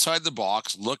 look outside the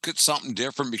box, look at something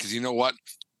different, because you know what?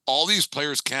 All these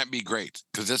players can't be great,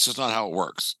 because that's just not how it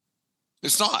works.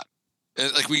 It's not.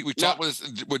 Like we talk with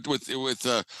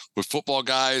football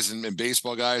guys and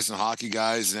baseball guys and hockey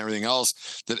guys and everything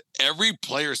else, that every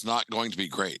player is not going to be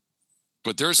great,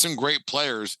 but there's some great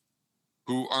players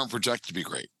who aren't projected to be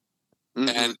great.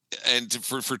 And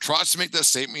for Trotz to make that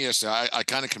statement yesterday, I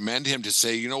kind of commend him to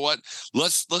say, you know what,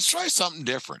 let's try something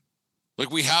different. Like,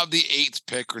 we have the 8th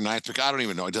pick or 9th pick. I don't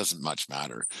even know. It doesn't much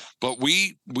matter. But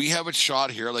we have a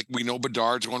shot here. Like, we know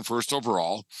Bedard's going 1st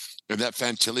overall, and that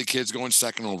Fantilli kid's going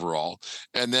 2nd overall.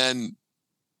 And then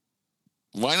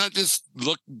why not just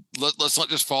look? Let's not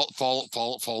just follow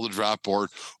the draft board,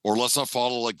 or let's not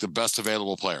follow like the best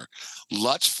available player.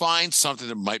 Let's find something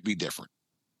that might be different.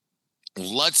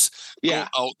 Let's go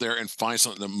out there and find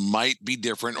something that might be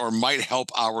different or might help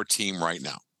our team right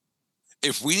now.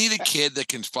 If we need a kid that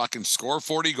can fucking score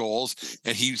 40 goals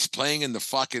and he's playing in the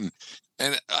fucking,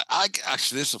 and I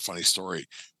actually, this is a funny story.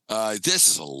 This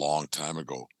is a long time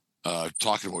ago.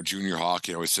 Talking about junior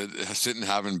hockey, I was sitting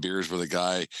having beers with a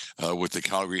guy with the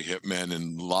Calgary Hitmen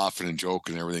and laughing and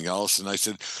joking and everything else. And I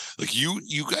said, like, you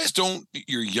guys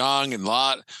you're young and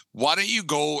why don't you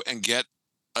go and get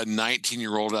a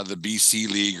 19-year-old out of the BC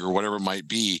league or whatever it might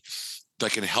be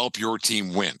that can help your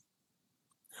team win?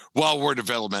 Well, we're a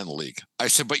developmental league. I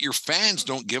said, but your fans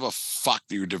don't give a fuck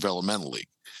that you're a developmental league.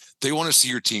 They want to see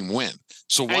your team win.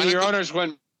 So why your owners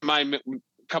want my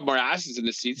couple more asses in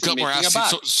the seats.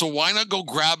 So why not go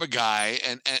grab a guy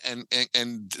and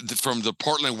from the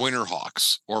Portland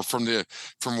Winterhawks or from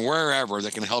wherever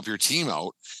that can help your team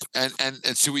out and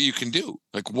see what you can do?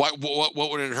 Like, what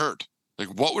would it hurt?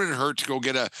 Like, what would it hurt to go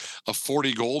get a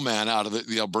 40 goal man out of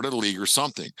the Alberta League or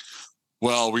something?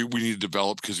 Well, we need to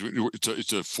develop because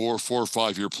it's a 4 or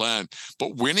 5 year plan.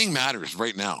 But winning matters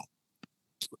right now.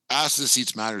 Ass in the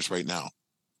seats matters right now.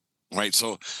 Right.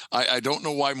 So I don't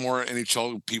know why more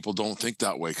NHL people don't think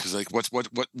that way. Because, like, what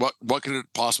could it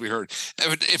possibly hurt?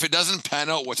 If it doesn't pan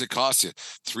out, what's it cost you?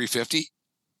 $350?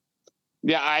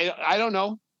 Yeah, I don't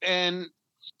know. And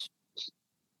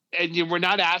we're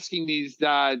not asking these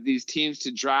teams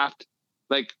to draft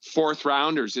like 4th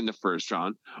rounders in the 1st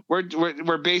round.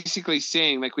 We're basically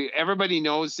saying, like, everybody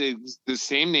knows the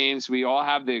same names. We all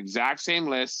have the exact same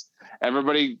lists.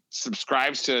 Everybody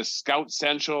subscribes to Scout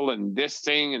Central and this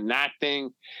thing and that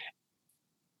thing.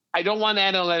 I don't want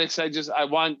analytics.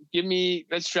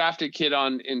 Let's draft a kid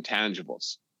on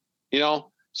intangibles,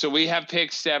 So we have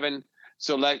pick 7.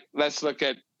 So let's look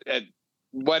at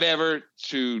whatever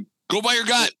to go by your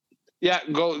gut. Yeah.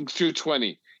 Go through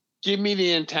 20. Give me the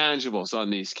intangibles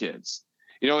on these kids.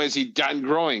 Is he done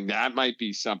growing? That might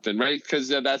be something, right? Because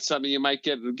that's something you might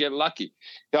get lucky.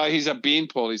 He's a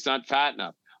beanpole. He's not fat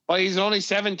enough. Well, he's only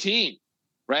 17,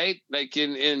 right? Like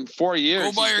in 4 years.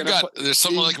 Go by your gut. There's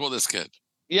something like about this kid.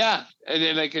 Yeah, and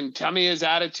then tell me his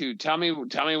attitude. Tell me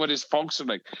what his folks are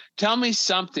like. Tell me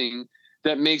something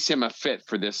that makes him a fit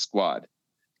for this squad.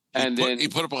 He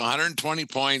put up 120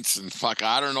 points, and fuck,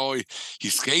 I don't know. He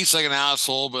skates like an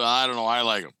asshole, but I don't know. I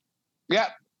like him. Yeah.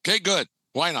 Okay, good.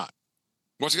 Why not?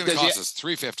 What's it going to cost us?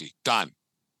 $350. Done.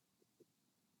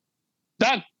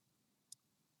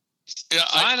 Yeah,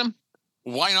 sign him.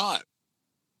 Why not?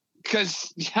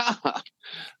 Because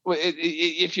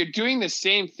if you're doing the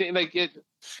same thing,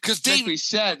 because like we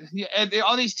said,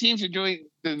 all these teams are doing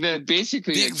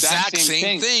basically the exact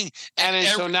same thing.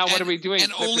 So now what are we doing?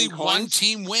 And only one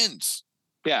team wins.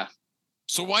 Yeah.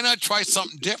 So why not try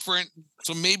something different?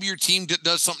 So maybe your team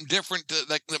does something different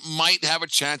that might have a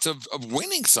chance of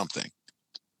winning something.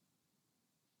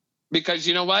 Because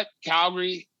you know what?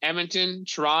 Calgary, Edmonton,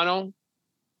 Toronto,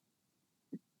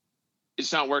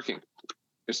 it's not working.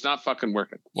 It's not fucking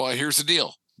working. Well, here's the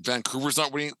deal. Vancouver's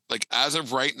not winning. Like, as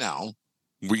of right now,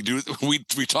 we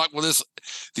talk about this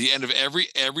the end of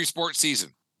every sports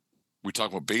season. We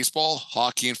talk about baseball,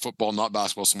 hockey, and football, not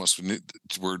basketball so much.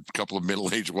 We're a couple of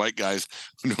middle-aged white guys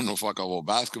who don't know fuck all about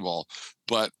basketball.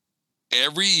 But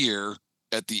every year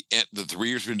at the end, the 3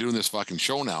 years we've been doing this fucking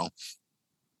show now,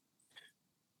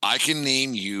 I can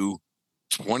name you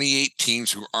 28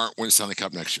 teams who aren't winning Stanley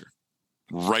Cup next year.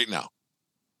 Right now.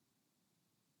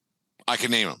 I can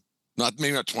name them.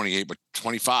 Maybe not 28, but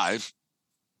 25.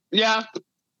 Yeah.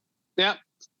 Yeah.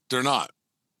 They're not.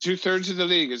 2/3 of the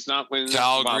league is not winning.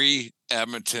 Calgary,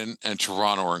 Edmonton, and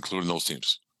Toronto are including those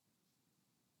teams.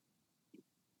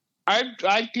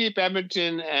 I'd keep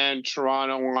Edmonton and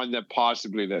Toronto on the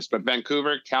possibly list, but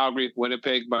Vancouver, Calgary,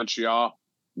 Winnipeg, Montreal,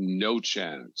 no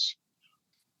chance.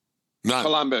 None.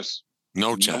 Columbus,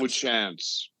 no chance. No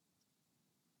chance.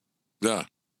 Yeah.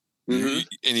 Mm-hmm.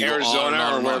 And you Arizona go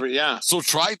on or wherever. Yeah. So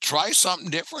try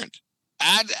something different.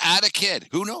 Add a kid.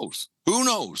 Who knows?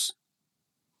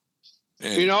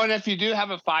 And, and if you do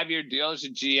have a 5-year deal as a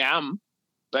GM,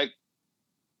 like,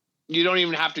 you don't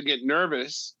even have to get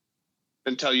nervous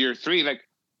until year 3. Like,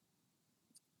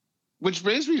 which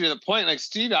brings me to the point, like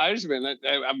Steve Yzerman,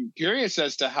 I'm curious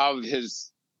as to how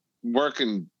his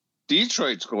working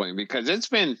Detroit's going, because it's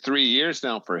been 3 years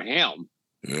now for him.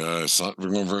 Yeah, it's not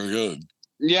going very good.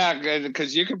 Yeah,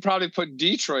 because you could probably put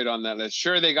Detroit on that list.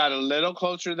 Sure, they got a little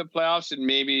closer to the playoffs, and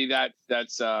maybe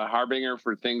that's a harbinger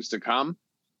for things to come.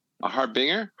 A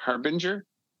harbinger.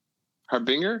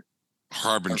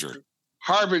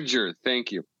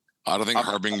 Thank you. I don't think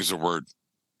harbinger is a word.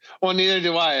 Well, neither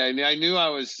do I. I knew I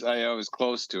was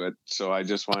close to it, so I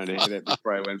just wanted to hit it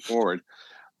before I went forward.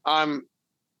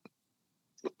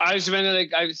 I was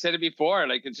like I've said it before.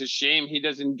 Like, it's a shame he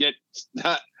doesn't get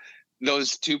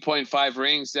those 2.5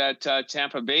 rings that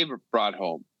Tampa Bay brought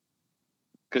home,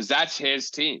 because that's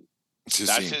his team.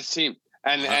 His team.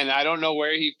 And I don't know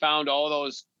where he found all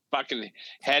those fucking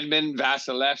Hedman,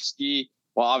 Vasilevsky.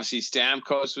 Well, obviously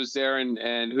Stamkos was there,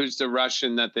 and who's the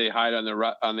Russian that they hide on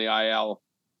the IL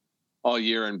all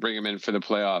year and bring him in for the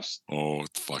playoffs? Oh,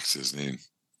 what the fuck's his name?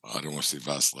 I don't want to say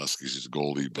Vasilevsky's his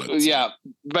goalie, but yeah,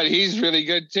 but he's really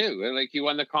good too. Like, he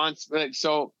won the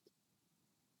so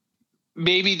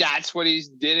maybe that's what he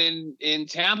did in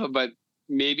Tampa, but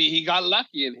maybe he got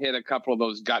lucky and hit a couple of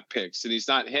those gut picks, and he's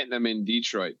not hitting them in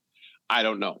Detroit. I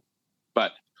don't know,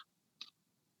 but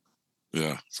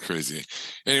yeah, it's crazy.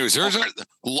 Anyways, there's our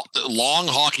long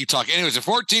hockey talk. Anyways, the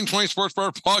 1420 Sports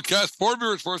Bar podcast, 4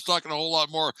 beer sports talk, and a whole lot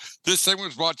more. This segment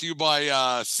was brought to you by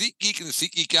SeatGeek and the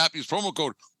SeatGeek app. Use promo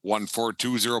code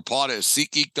 1420pod at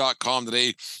SeatGeek.com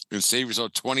today and save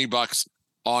yourself $20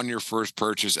 on your first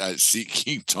purchase at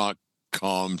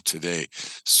SeatGeek.com today.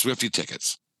 Swifty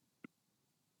tickets.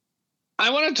 I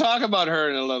want to talk about her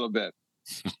in a little bit.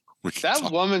 That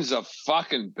woman's a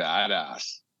fucking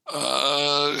badass.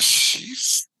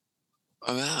 She's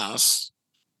an ass.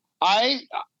 I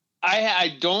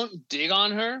don't dig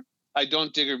on her. I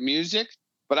don't dig her music,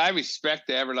 but I respect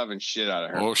the ever-loving shit out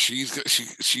of her. Oh, she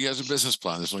has a business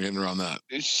plan. There's no getting around that.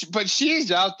 But she's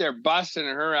out there busting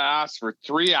her ass for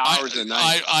 3 hours a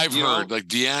night. I've heard, like,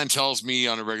 Deanne tells me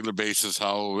on a regular basis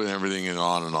how everything and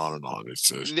on and on and on.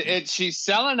 She's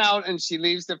selling out, and she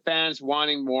leaves the fans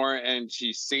wanting more, and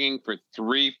she's singing for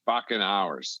 3 fucking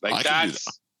hours. Like,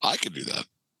 I could do that.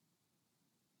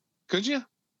 Could you?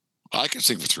 I could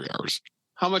sing for 3 hours.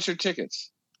 How much are tickets?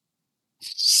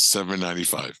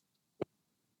 $7.95.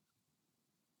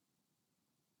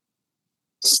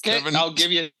 Okay, I'll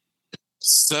give you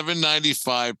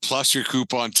 $7.95 plus your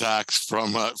coupon tax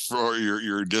from for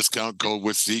your discount code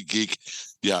with SeatGeek.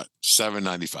 Yeah,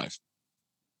 $7.95.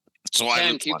 So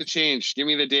I keep the change. Give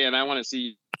me the day, and I want to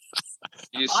see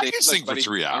you sing. I can sing for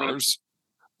 3 hours.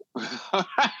 I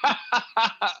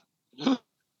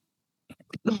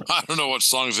don't know what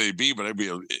songs they'd be, but I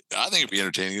think it'd be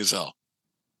entertaining as hell.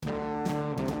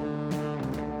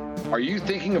 Are you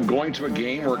thinking of going to a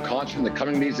game or a concert in the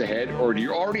coming days ahead, or do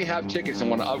you already have tickets and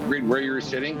want to upgrade where you're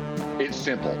sitting? It's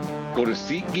simple. Go to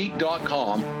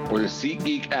SeatGeek.com or the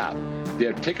SeatGeek app. They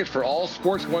have tickets for all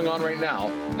sports going on right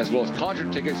now, as well as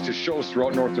concert tickets to shows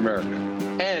throughout North America.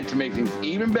 And to make things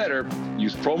even better,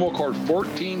 use promo code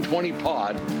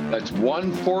 1420pod, that's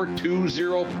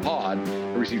 1420pod,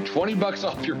 and receive $20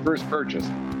 off your first purchase.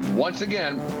 Once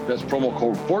again, that's promo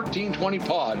code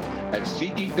 1420pod at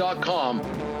SeatGeek.com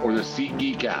or the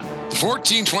SeatGeek app. The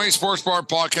 1420 Sports Bar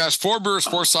podcast, 4 beer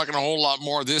sports talk, and a whole lot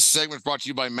more. This segment brought to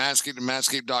you by Manscaped and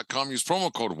Manscaped.com. Use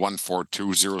promo code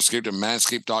 1420. Escape to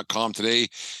Manscaped.com today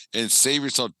and save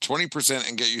yourself 20%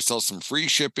 and get yourself some free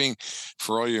shipping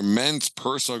for all your men's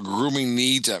personal grooming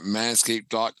needs at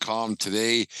Manscaped.com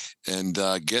today, and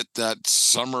get that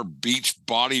summer beach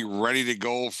body ready to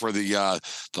go for the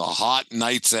hot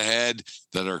nights ahead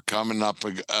that are coming up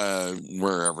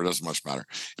wherever. It doesn't much matter.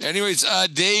 Anyways,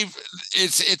 Dave,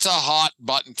 it's a hot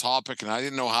button topic, and I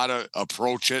didn't know how to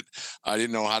approach it. I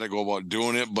didn't know how to go about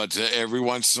doing it, but every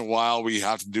once in a while we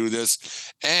have to do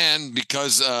this. And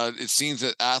because it seems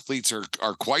that athletes are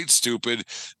quite stupid,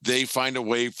 they find a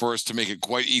way for us to make it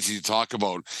quite easy to talk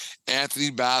about. Anthony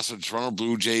Bass of the Toronto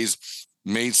Blue Jays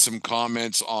made some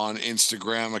comments on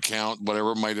Instagram account,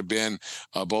 whatever it might have been,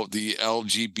 about the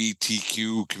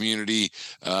LGBTQ community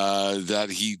that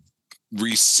he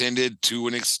rescinded to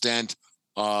an extent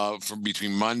from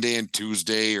between Monday and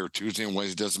Tuesday, or Tuesday and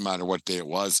Wednesday, doesn't matter what day it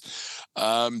was.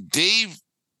 Dave,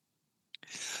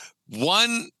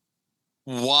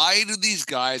 why do these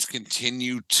guys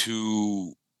continue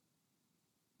to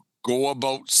go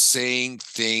about saying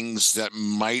things that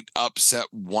might upset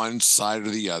one side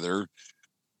or the other?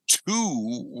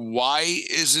 2, why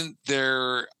isn't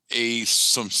there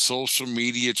some social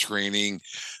media training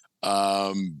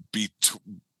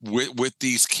with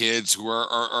these kids who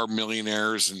are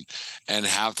millionaires and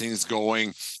have things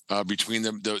going between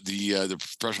the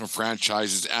professional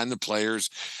franchises and the players?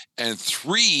 And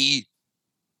 3,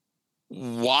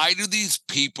 Why do these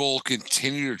people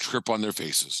continue to trip on their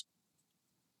faces?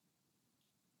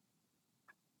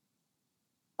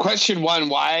 Question one,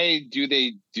 why do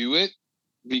they do it?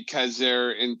 Because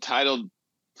they're entitled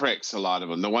pricks, a lot of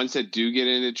them. The ones that do get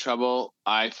into trouble,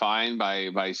 I find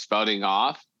by spouting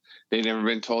off, they've never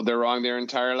been told they're wrong their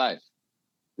entire life.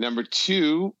 Number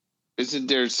two, isn't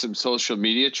there some social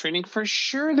media training? For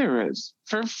sure there is.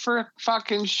 For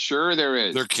fucking sure there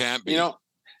is. There can't be. You know,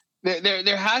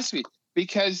 there has to be.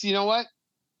 Because you know what?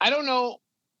 I don't know.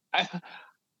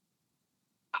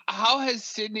 How has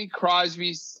Sidney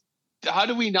Crosby, how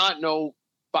do we not know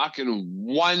fucking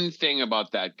one thing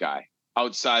about that guy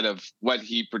outside of what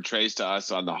he portrays to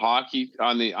us on the hockey,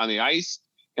 on the ice,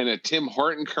 in a Tim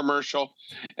Horton commercial,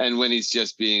 and when he's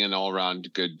just being an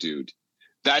all-around good dude?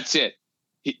 That's it.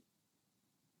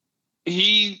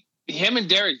 Him and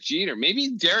Derek Jeter.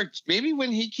 Maybe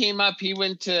when he came up, he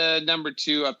went to number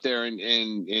 2 up there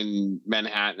in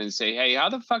Manhattan and say, "Hey, how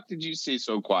the fuck did you stay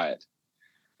so quiet?"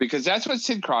 Because that's what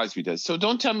Sid Crosby does. So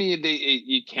don't tell me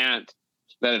you can't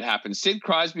let it happen. Sid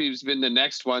Crosby has been the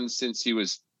next one since he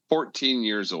was 14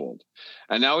 years old,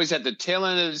 and now he's at the tail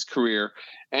end of his career,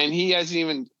 and he hasn't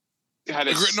even had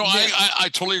a. No, I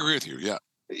totally agree with you.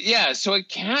 Yeah. So it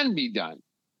can be done,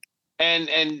 and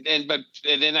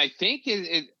then I think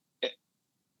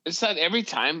it's not every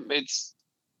time. It's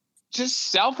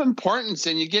just self-importance,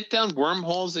 and you get down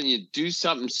wormholes and you do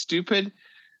something stupid.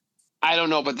 I don't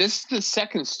know, but this is the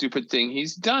second stupid thing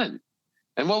he's done.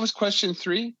 And what was question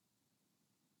 3?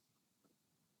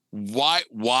 Why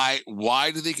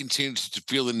do they continue to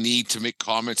feel the need to make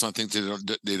comments on things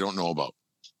they don't know about?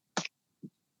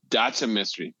 That's a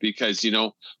mystery, because,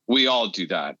 we all do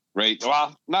that, right?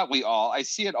 Well, not we all. I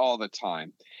see it all the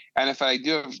time. And if I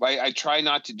do, I try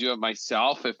not to do it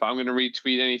myself. If I'm going to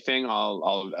retweet anything,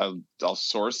 I'll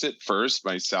source it first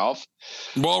myself.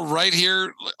 Well, right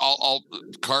here, I'll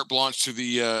carte blanche to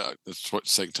the. That's what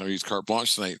second time I use carte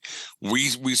blanche tonight. We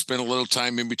spent a little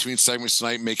time in between segments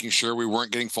tonight, making sure we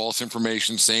weren't getting false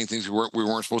information, saying things we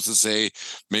weren't supposed to say,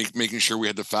 making sure we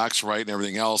had the facts right and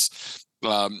everything else.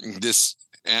 This.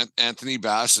 Anthony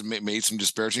Bass has made some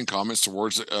disparaging comments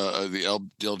towards the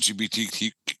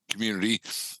LGBT community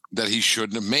that he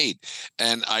shouldn't have made,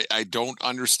 and I don't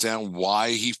understand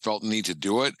why he felt the need to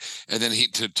do it, and then he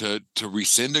to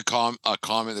rescind a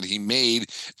comment that he made,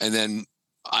 and then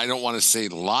I don't want to say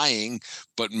lying,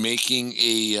 but making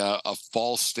a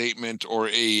false statement or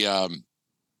a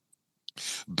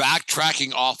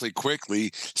backtracking awfully quickly,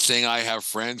 saying I have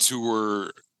friends who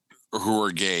are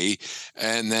gay,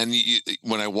 and then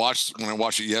when I watched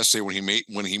it yesterday,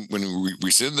 when he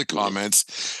rescinded the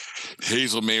comments,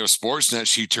 Hazel May of Sportsnet,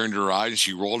 she turned her eyes and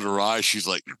she rolled her eyes. She's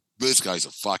like, "This guy's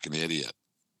a fucking idiot."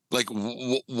 Like,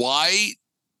 why?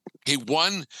 Hey,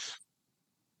 one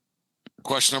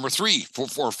question number 3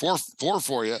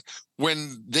 for you.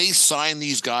 When they sign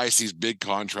these guys these big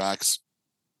contracts,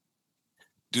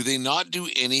 do they not do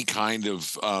any kind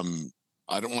of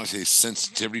I don't want to say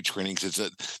sensitivity training,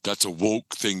 because that's a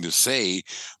woke thing to say,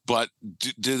 but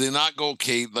do they not go,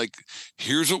 okay, like,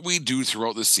 here's what we do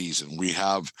throughout the season. We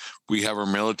have our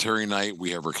military night,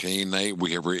 we have our Canadian night,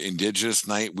 we have our Indigenous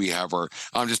night, we have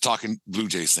I'm just talking Blue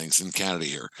Jays things in Canada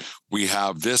here. We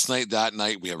have this night, that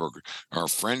night, we have our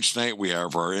French night, we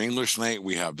have our English night,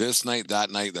 we have this night,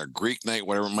 that night, our Greek night,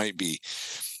 whatever it might be.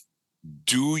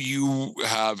 Do you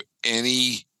have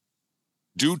any...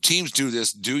 Do teams do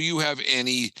this? Do you have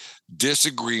any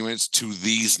disagreements to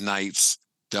these nights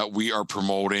that we are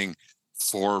promoting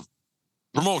for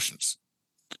promotions?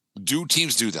 Do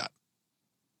teams do that?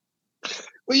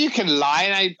 Well, you can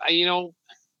lie, and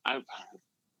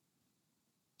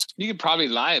you could probably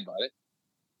lie about it.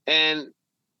 And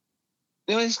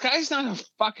this guy's not a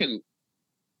fucking.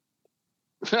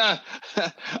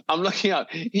 I'm looking up.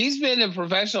 He's been a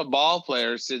professional ball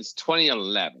player since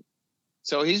 2011.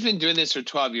 So he's been doing this for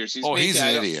 12 years. He's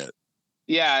an idiot.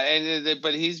 Yeah,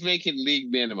 but he's making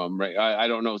league minimum, right? I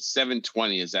don't know,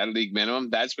 $720. Is that a league minimum?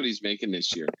 That's what he's making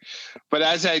this year. But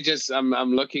as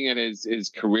I'm looking at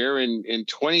his career, in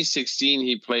 2016,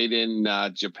 he played in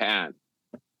Japan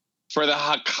for the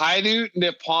Hokkaido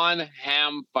Nippon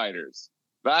Ham Fighters.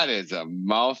 That is a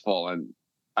mouthful, and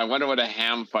I wonder what a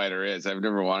ham fighter is. I've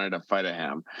never wanted to fight a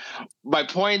ham. My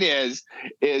point is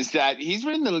that he's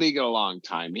been in the league a long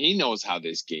time. He knows how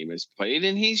this game is played,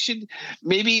 and he should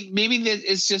maybe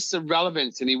it's just the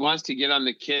relevance, and he wants to get on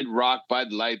the Kid Rock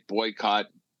Bud Light boycott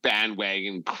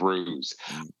bandwagon cruise.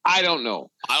 I don't know.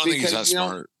 I don't think he's that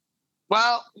smart.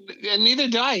 Well, and neither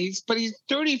do I. But he's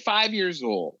 35 years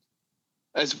old.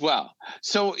 as well.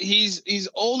 So he's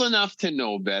old enough to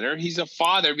know better. He's a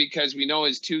father because we know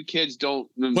his two kids don't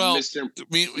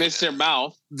miss their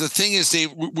mouth. The thing is,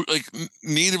 Dave, like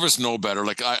neither of us know better.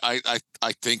 Like I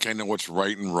think I know what's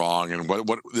right and wrong, and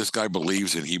what this guy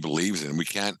believes in, he believes in. We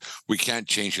can't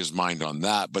change his mind on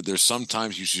that. But there's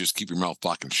sometimes you should just keep your mouth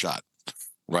fucking shut.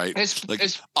 Right,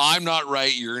 I'm not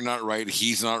right, you're not right,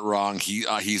 he's not wrong,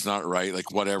 he's not right,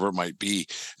 like whatever it might be.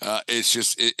 It's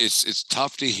just it's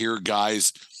tough to hear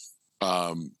guys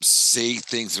say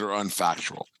things that are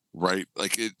unfactual, right?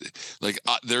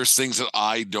 There's things that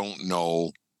I don't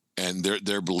know, and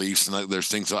their beliefs, and there's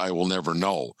things that I will never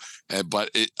know.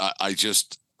 But I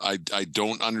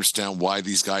don't understand why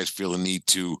these guys feel the need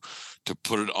to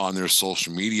put it on their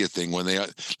social media thing when they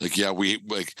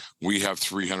we have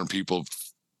 300 people.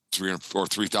 300 or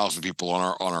 3,000 people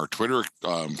on our Twitter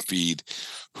feed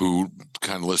who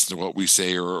kind of listen to what we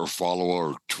say or follow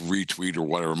or retweet or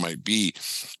whatever it might be.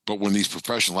 But when these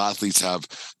professional athletes have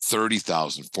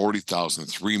 30,000, 40,000,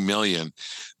 3 million,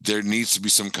 there needs to be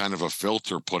some kind of a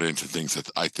filter put into things, that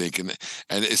I think, and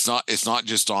it's not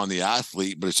just on the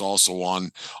athlete, but it's also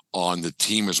on the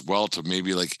team as well, to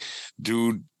maybe like,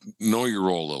 dude, know your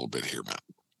role a little bit here, man.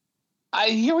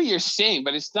 I hear what you're saying,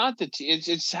 but it's not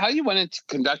it's how you want to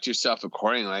conduct yourself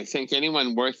accordingly. I think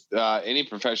anyone worth any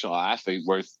professional athlete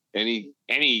worth any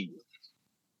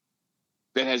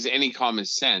that has any common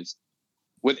sense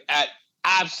would, at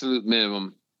absolute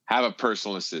minimum, have a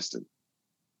personal assistant,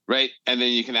 right? And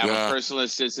then you can have a personal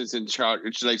assistant in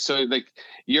charge. Like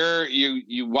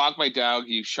you walk my dog,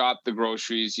 you shop the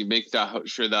groceries, you make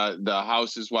sure the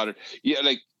house is watered.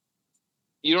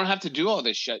 You don't have to do all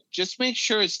this shit. Just make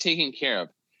sure it's taken care of.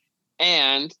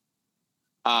 And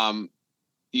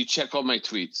you check all my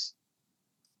tweets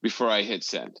before I hit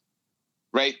send.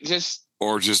 Right? Just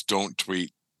don't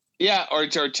tweet. Yeah, or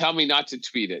tell me not to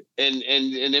tweet it. And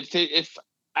if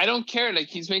I don't care, like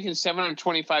he's making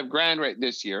 $725,000 right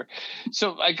this year.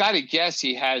 So I gotta guess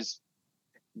he has,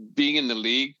 being in the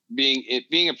league,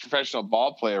 being a professional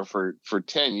ball player for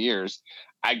 10 years,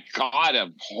 I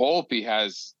gotta hope he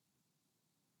has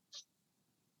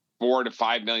 $4 to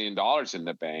 $5 million in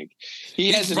the bank.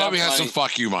 He probably has some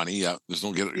fuck you money. Yeah, there's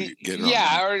no get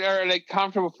yeah, or like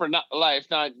comfortable for life,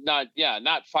 not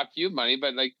fuck you money,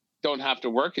 but like don't have to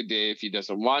work a day if he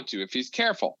doesn't want to, if he's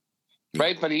careful,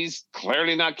 right? But he's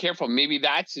clearly not careful. Maybe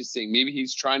that's his thing. Maybe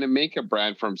he's trying to make a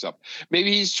brand for himself.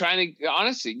 Maybe he's trying to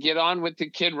honestly get on with the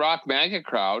Kid Rock MAGA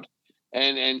crowd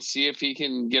and see if he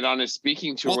can get on a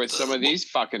speaking tour with some of these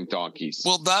fucking donkeys.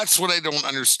 Well, that's what I don't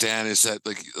understand, is that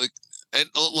like. And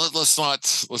let's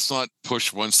not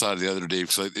push one side or the other, Dave,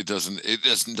 because it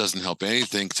doesn't help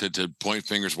anything to point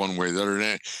fingers one way or the other.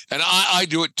 And I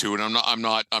do it too, and I'm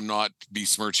not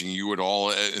besmirching you at all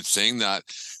in saying that.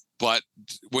 But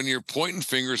when you're pointing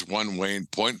fingers one way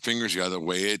and pointing fingers the other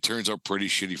way, it turns out pretty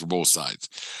shitty for both sides,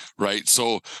 right?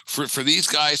 So for these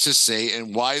guys to say,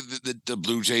 and why the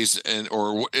Blue Jays and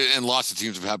lots of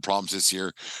teams have had problems this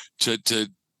year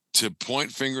to point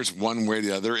fingers one way or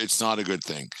the other, it's not a good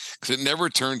thing, because it never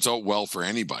turns out well for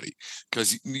anybody,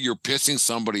 because you're pissing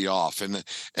somebody off. And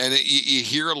you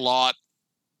hear a lot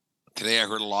today. I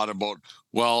heard a lot about,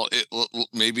 well,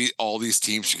 maybe all these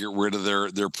teams should get rid of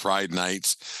their pride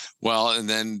nights. Well, and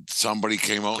then somebody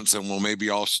came out and said, well, maybe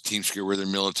all teams should get rid of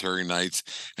their military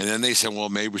nights. And then they said, well,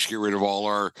 maybe we should get rid of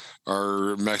all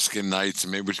our Mexican nights,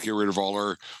 and maybe we should get rid of all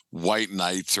our white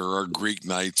nights or our Greek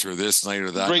nights or this night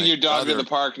or that. Bring your dog to the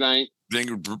park night.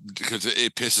 Because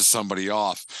it pisses somebody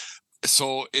off.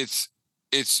 So it's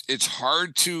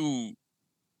hard to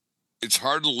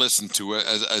listen to it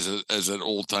as an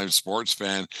old time sports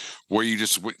fan, where you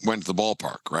just went to the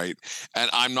ballpark, right? And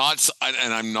I'm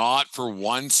not for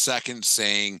 1 second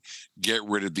saying get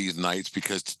rid of these nights,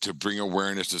 because to bring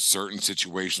awareness to certain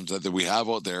situations that we have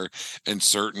out there, and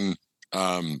certain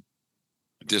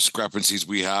discrepancies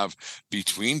we have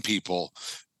between people.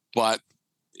 But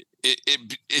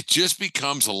it just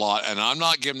becomes a lot. And I'm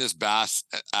not giving this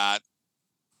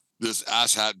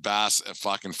asshat Bass a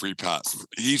fucking free pass.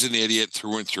 He's an idiot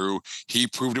through and through. He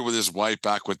proved it with his wife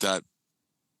back with the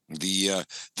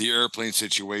airplane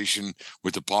situation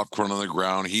with the popcorn on the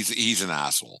ground. He's an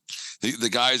asshole. The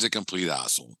guy is a complete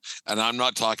asshole. And I'm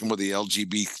not talking about the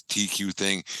LGBTQ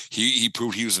thing. He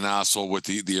proved he was an asshole with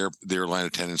the airline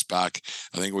attendants back.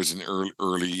 I think it was in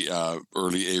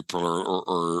early April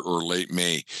or late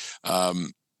May.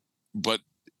 But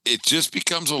it just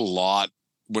becomes a lot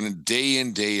when day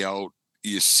in, day out,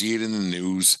 you see it in the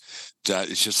news, that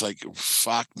it's just like,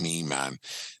 fuck me, man.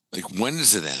 Like, when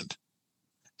does it end?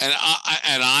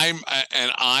 I'm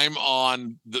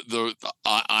on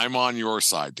I'm on your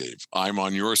side, Dave. I'm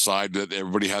on your side that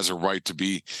everybody has a right to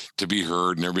be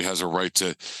heard, and everybody has a right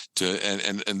to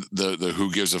and the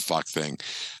who gives a fuck thing.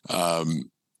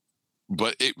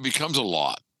 But it becomes a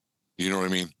lot. You know what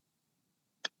I mean?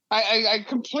 I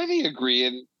completely agree.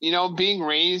 And, being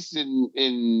raised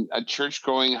in a church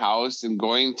going house and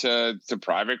going to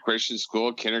private Christian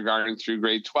school, kindergarten through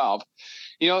grade 12,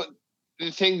 the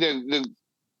thing,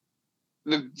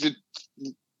 the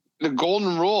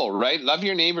golden rule, right? Love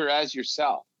your neighbor as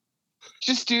yourself.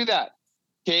 Just do that.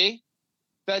 Okay.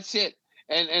 That's it.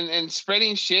 And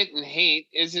spreading shit and hate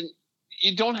isn't,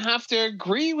 you don't have to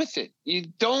agree with it. You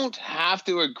don't have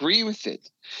to agree with it.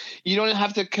 You don't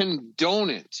have to condone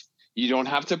it. You don't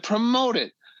have to promote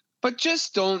it. But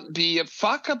just don't be a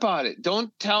fuck about it.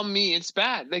 Don't tell me it's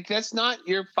bad. Like, that's not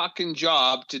your fucking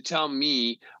job to tell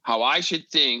me how I should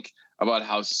think about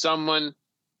how someone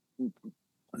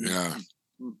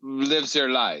lives their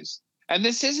lives. And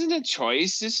this isn't a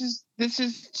choice. This is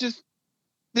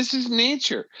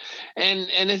nature. And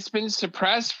it's been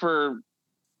suppressed for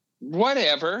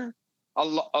whatever, a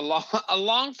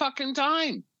long fucking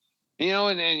time,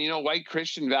 and white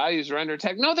Christian values are under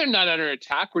attack. No, they're not under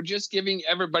attack. We're just giving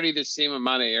everybody the same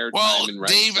amount of airtime. Well, and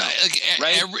Dave,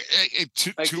 right?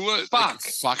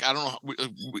 Fuck, I don't know. I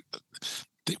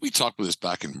think we talked about this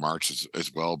back in March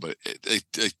as well, but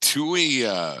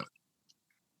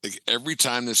every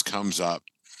time this comes up,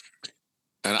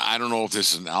 and I don't know if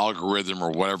this is an algorithm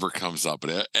or whatever comes up,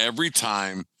 but every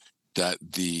time that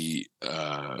the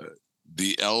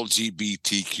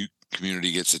LGBTQ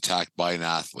community gets attacked by an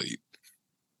athlete,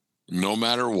 no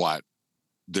matter what,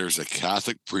 there's a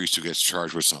Catholic priest who gets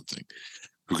charged with something,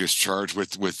 who gets charged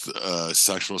with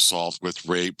sexual assault, with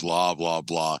rape, blah blah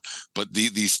blah. But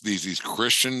these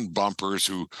Christian bumpers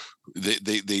who they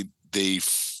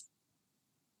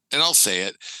and I'll say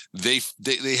it, they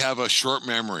have a short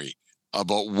memory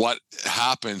about what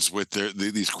happens with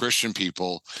these Christian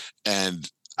people and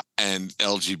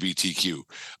LGBTQ.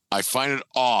 I find it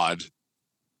odd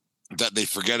that they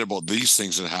forget about these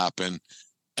things that happen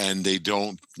and they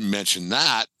don't mention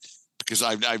that, because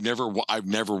I've never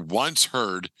once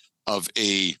heard of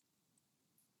a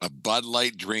Bud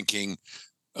Light drinking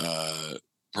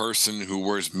person who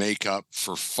wears makeup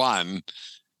for fun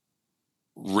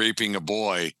raping a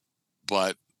boy,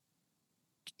 but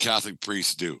Catholic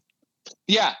priests do.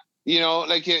 Yeah.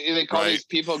 They call these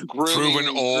people proven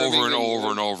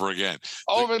over and over again.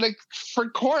 For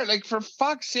court, for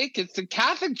fuck's sake, it's the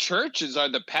Catholic churches are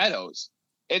the pedos.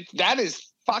 That is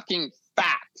fucking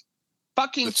fact.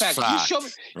 Fucking fact.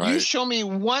 You show me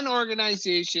one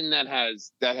organization that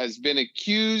has been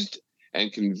accused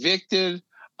and convicted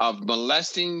of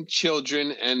molesting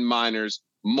children and minors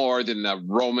more than the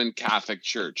Roman Catholic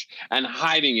Church, and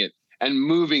hiding it and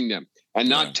moving them and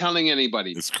not telling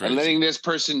anybody and letting this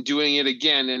person doing it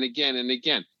again and again and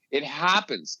again. It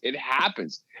happens. But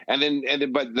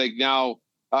now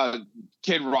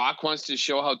Kid Rock wants to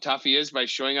show how tough he is by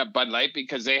showing up Bud Light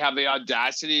because they have the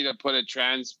audacity to put a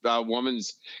trans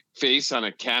woman's face on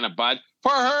a can of Bud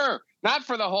for her, not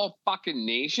for the whole fucking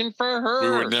nation, for her. We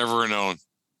would never have known.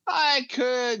 I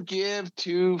could give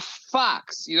two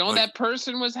fucks. That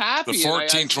person was happy. The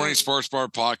 1420 Sports Bar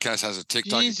podcast has a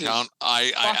TikTok account.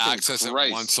 I access it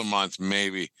once a month,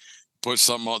 maybe. Put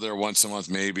something out there once a month,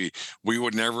 maybe. We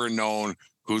would never have known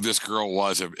who this girl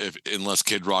was unless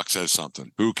Kid Rock says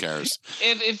something. Who cares?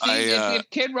 If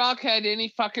Kid Rock had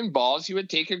any fucking balls, he would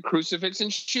take a crucifix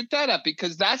and shoot that up,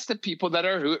 because that's the people that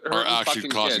are actually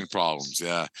causing kids. Problems.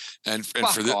 Yeah, and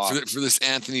for this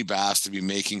Anthony Bass to be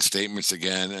making statements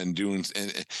again and doing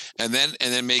and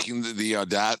then making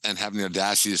the and having the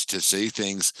audacity to say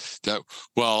things that,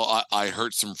 well, I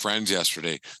hurt some friends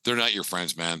yesterday. They're not your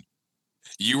friends, man.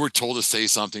 You were told to say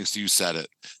something, so you said it.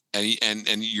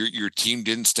 And your team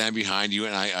didn't stand behind you,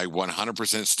 and I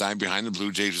 100% stand behind the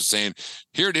Blue Jays with saying,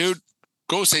 "Here, dude,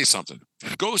 go say something.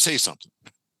 Go say something."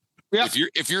 Yeah.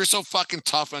 If you're so fucking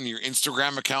tough on your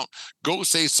Instagram account, go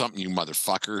say something, you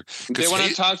motherfucker. They want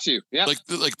to talk to you. Yeah. Like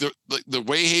the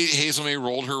way Hazel May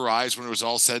rolled her eyes when it was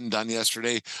all said and done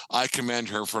yesterday, I commend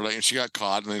her for and she got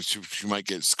caught, and then she might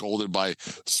get scolded by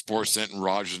Sportsnet and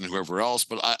Rogers and whoever else,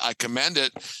 but I commend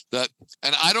it that,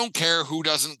 and I don't care who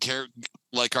doesn't care.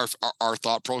 Like our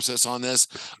thought process on this,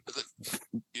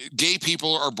 gay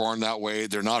people are born that way.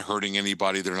 They're not hurting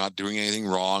anybody. They're not doing anything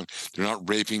wrong. They're not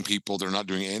raping people. They're not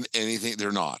doing anything.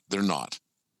 They're not.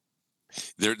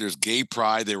 There's gay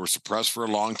pride. They were suppressed for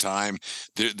a long time.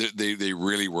 They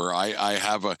really were. I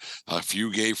have a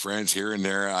few gay friends here and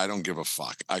there. I don't give a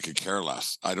fuck. I could care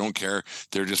less. I don't care.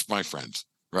 They're just my friends.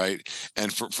 right?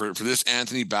 And for this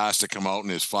Anthony Bass to come out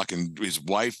and his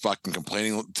wife fucking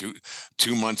complaining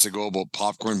 2 months ago about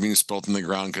popcorn being spilled in the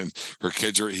ground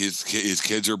because his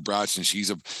kids are brats and she's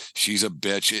a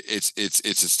bitch.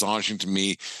 It's astonishing to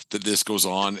me that this goes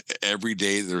on every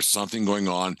day. There's something going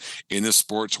on in the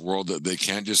sports world that they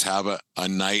can't just have a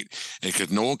night, and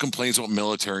because no one complains about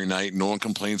military night, no one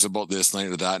complains about this night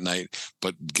or that night,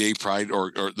 but gay pride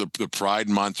or the Pride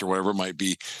Month or whatever it might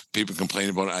be, people complain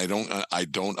about it. I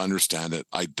don't understand it.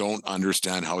 I don't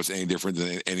understand how it's any different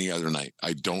than any other night.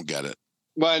 I don't get it.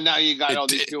 Well, now you got all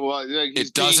these people. Like,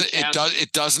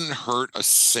 it doesn't hurt a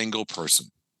single person.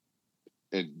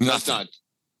 That's not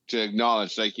to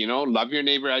acknowledge, like, love your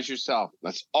neighbor as yourself.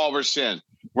 That's all we're saying.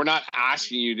 We're not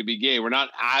asking you to be gay. We're not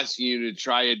asking you to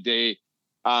try a day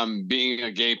being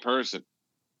a gay person.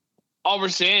 All we're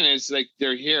saying is, like,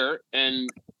 they're here and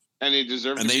they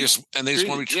deserve and they just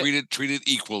want to be treated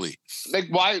equally. Like,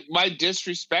 why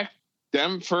disrespect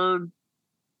them for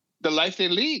the life they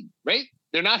lead, right?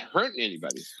 They're not hurting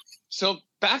anybody. So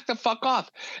back the fuck off.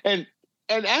 And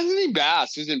Anthony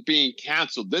Bass isn't being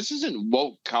canceled. This isn't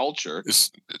woke culture.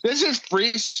 This is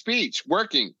free speech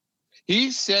working.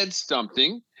 He said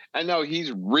something, and now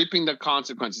he's reaping the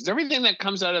consequences. Everything that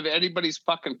comes out of anybody's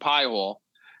fucking pie hole,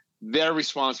 they're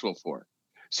responsible for.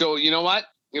 So you know what?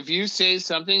 If you say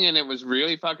something and it was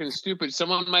really fucking stupid,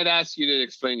 someone might ask you to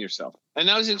explain yourself. And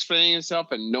now he's explaining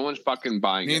himself and no one's fucking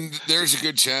buying it. There's a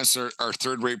good chance our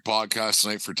third-rate podcast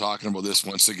tonight for talking about this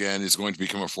once again is going to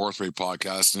become a fourth-rate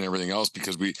podcast and everything else,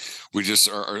 because we just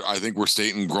are, I think we're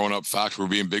stating grown-up facts. We're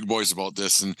being big boys about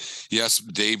this. And yes,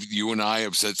 Dave, you and I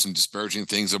have said some disparaging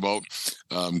things about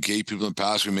gay people in the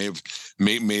past. We may have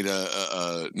made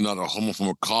a not a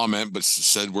homophobic comment, but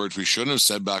said words we shouldn't have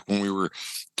said back when we were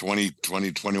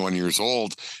 21 years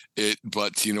old.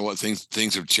 But you know what,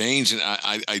 things have changed, and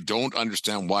I don't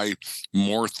understand why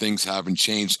more things haven't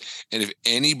changed. And if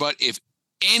anybody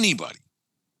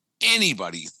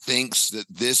thinks that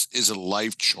this is a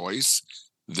life choice,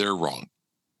 they're wrong.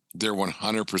 They're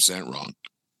 100% wrong.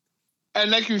 And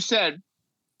like you said,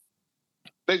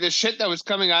 like the shit that was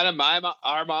coming out of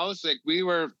our mouths, like we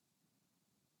were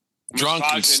drunk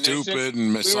and stupid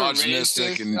and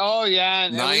misogynistic and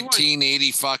and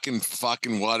 1980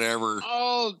 fucking whatever.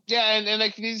 Oh yeah, and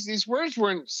like these words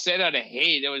weren't said out of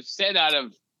hate. It was said out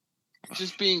of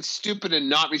just being stupid and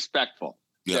not respectful.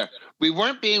 Yeah, we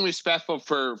weren't being respectful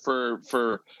for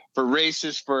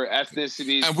races, for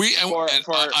ethnicities,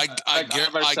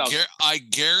 I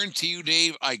guarantee you,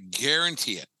 Dave. I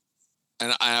guarantee it.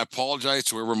 And I apologize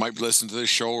to whoever might listen to this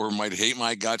show or might hate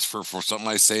my guts for something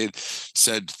I said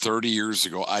 30 years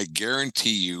ago. I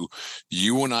guarantee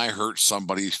you and I hurt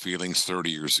somebody's feelings 30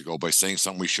 years ago by saying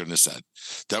something we shouldn't have said.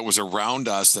 That was around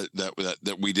us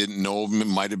that we didn't know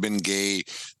might have been gay,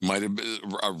 might have been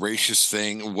a racist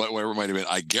thing, whatever it might have been.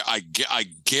 I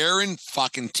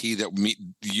guarantee that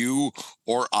you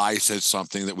or I said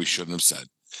something that we shouldn't have said.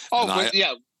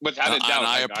 Without a doubt. And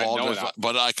I apologize,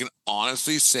 but I can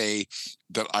honestly say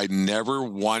that I never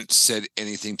once said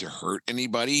anything to hurt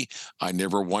anybody. I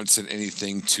never once said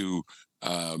anything to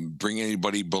bring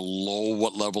anybody below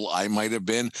what level I might have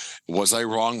been. Was I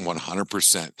wrong?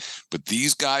 100%. But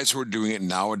these guys who are doing it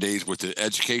nowadays with the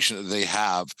education that they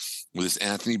have with this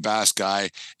Anthony Bass guy,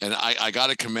 and I got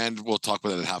to commend, we'll talk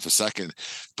about that in half a second,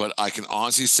 but I can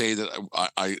honestly say that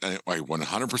I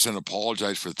 100%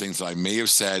 apologize for the things that I may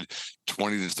have said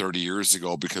 20 to 30 years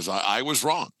ago, because I was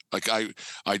wrong. Like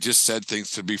I just said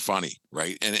things to be funny,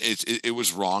 right? And it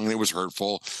was wrong and it was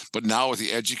hurtful. But now with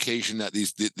the education that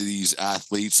these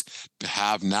athletes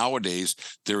have nowadays,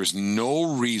 there is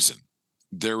no reason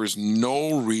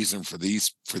for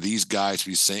these guys to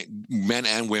be saying, men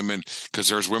and women, because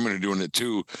there's women who are doing it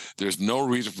too. There's no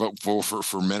reason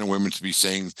for men and women to be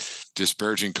saying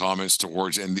disparaging comments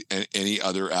towards any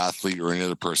other athlete or any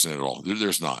other person at all.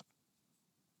 There's not.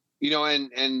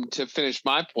 And to finish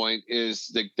my point is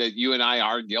that you and I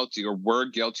are guilty, or were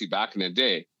guilty back in the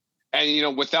day.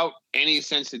 And, without any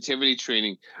sensitivity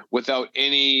training, without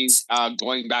any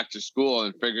going back to school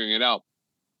and figuring it out,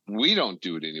 we don't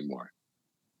do it anymore.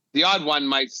 The odd one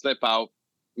might slip out.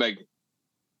 Like,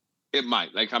 it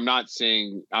might. Like, I'm not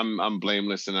saying I'm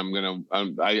blameless,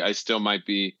 and I still might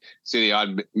be, say, the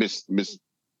odd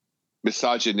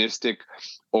misogynistic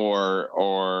or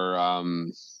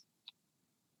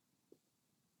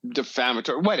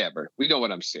defamatory, whatever. We know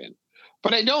what I'm saying,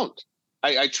 but I don't.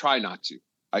 I try not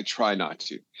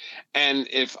to. And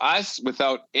if us,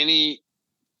 without any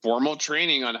formal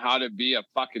training on how to be a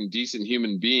fucking decent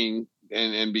human being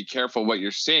and be careful what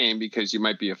you're saying because you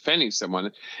might be offending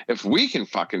someone. If we can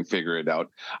fucking figure it out,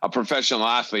 a professional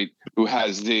athlete who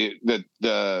has the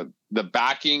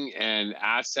backing and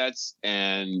assets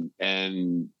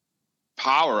and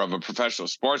power of a professional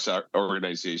sports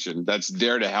organization that's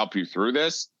there to help you through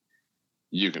this,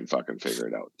 you can fucking figure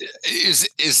it out. Is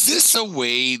this a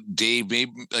way, Dave?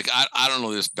 Maybe like I don't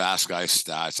know this Bass guy's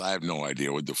stats. I have no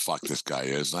idea what the fuck this guy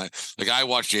is. And I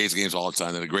watch Jays games all the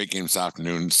time. They had a great game this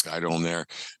afternoon. Skydome there.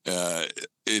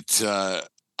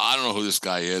 I don't know who this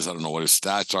guy is. I don't know what his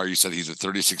stats are. You said he's a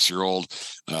 36-year-old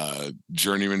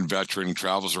journeyman veteran,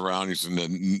 travels around. He's in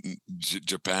the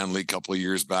Japan League a couple of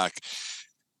years back.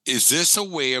 Is this a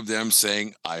way of them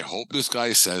saying, I hope this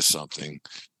guy says something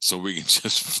so we can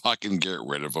just fucking get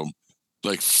rid of him?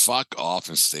 Like, fuck off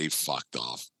and stay fucked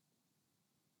off.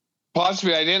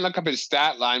 Possibly. I didn't look up his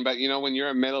stat line, but, when you're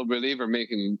a middle reliever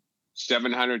making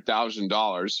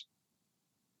 $700,000,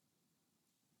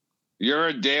 you're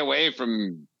a day away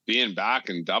from being back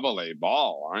in Double-A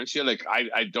ball, aren't you? Like,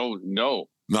 I don't know.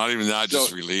 Not even that,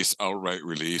 just outright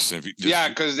release.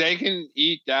 Because they can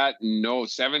eat that. No,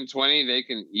 720, they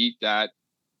can eat that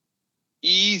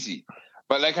easy.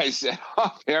 But like I said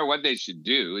off air, what they should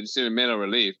do instead of middle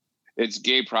relief, it's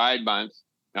Gay Pride Month.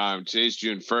 Today's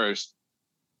June 1st.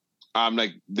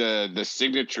 Like the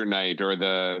signature night or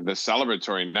the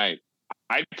celebratory night.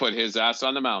 I'd put his ass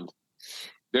on the mound.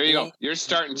 There you go. You're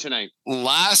starting tonight.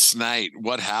 Last night,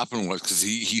 what happened was because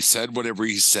he said whatever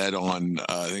he said on,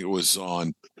 I think it was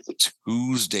on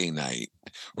Tuesday night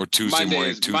or Tuesday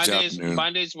morning, Tuesday afternoon.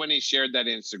 Mondays when he shared that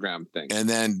Instagram thing. And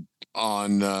then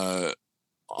on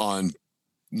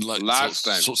last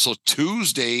time. So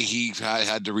Tuesday he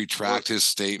had to retract his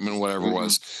statement, whatever it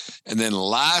was. And then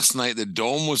last night the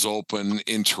Dome was open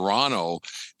in Toronto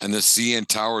and the CN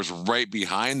Tower is right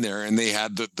behind there, and they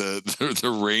had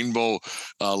the rainbow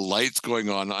lights going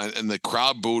on, and the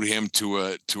crowd booed him to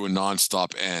a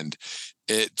nonstop end.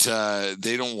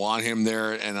 They don't want him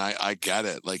there, and I get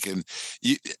it. Like, and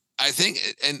I think,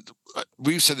 and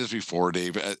we've said this before,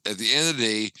 Dave. At the end of the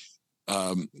day,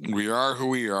 we are who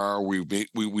we are.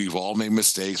 We've all made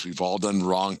mistakes. We've all done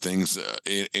wrong things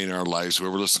in our lives.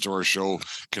 Whoever listens to our show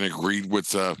can agree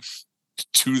with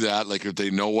to that. Like, if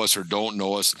they know us or don't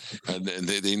know us, and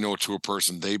they know to a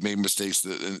person, they've made mistakes.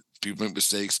 People make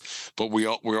mistakes, but we're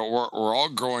all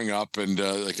growing up. And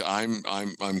like I'm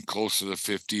closer to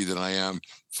 50 than I am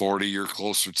 40. You're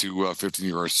closer to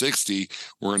 50 or 60.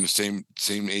 We're in the same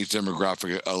age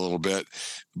demographic a little bit,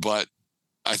 but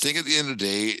I think at the end of the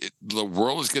day, the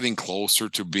world is getting closer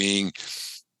to being,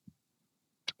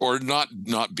 or not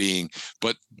being,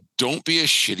 but don't be a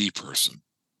shitty person.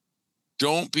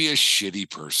 Don't be a shitty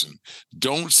person.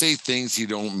 Don't say things you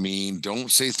don't mean.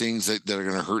 Don't say things that are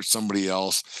going to hurt somebody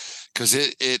else, because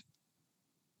it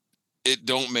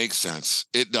don't make sense.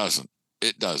 It doesn't.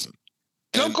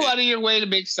 Don't go out of your way to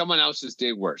make someone else's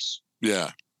day worse.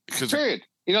 Yeah. Period.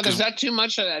 Is that too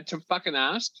much to fucking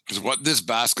ask? Because what this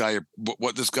guy,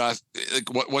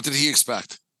 like, what did he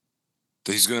expect?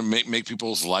 That he's going to make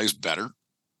people's lives better?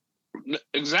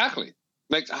 Exactly.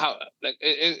 Like, how? Like,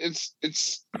 it's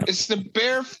the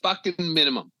bare fucking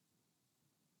minimum.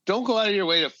 Don't go out of your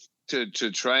way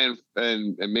to try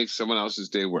and make someone else's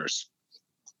day worse.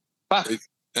 Fuck.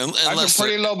 That's a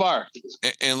pretty low bar.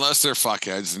 Unless they're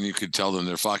fuckheads, and you could tell them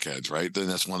they're fuckheads, right? Then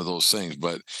that's one of those things.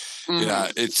 But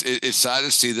yeah, it's sad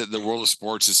to see that the world of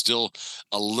sports is still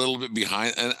a little bit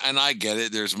behind. And I get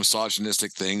it. There's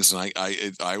misogynistic things, and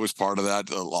I was part of that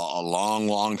a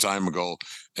long time ago.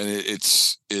 And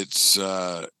it's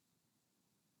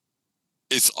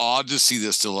odd to see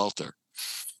this still out there.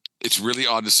 It's really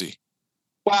odd to see.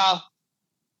 Well,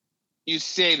 you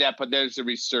say that, but there's a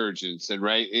resurgence, and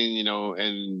right, and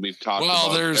and we've talked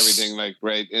about everything, like,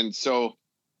 right, and so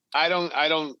I don't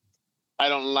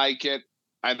like it.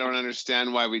 I don't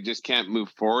understand why we just can't move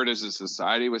forward as a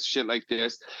society with shit like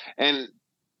this. And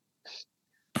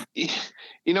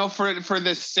for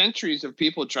the centuries of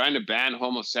people trying to ban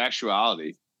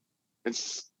homosexuality,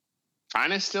 it's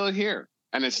kind of still here.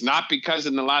 And it's not because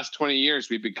in the last 20 years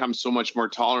we've become so much more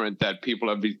tolerant that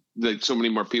so many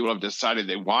more people have decided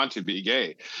they want to be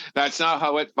gay. That's not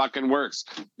how it fucking works.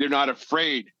 They're not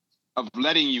afraid of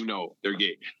letting you know they're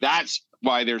gay. That's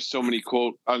why there's so many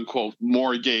quote unquote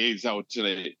more gays out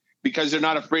today, because they're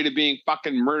not afraid of being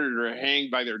fucking murdered or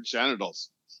hanged by their genitals.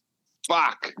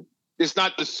 Fuck. It's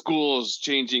not the schools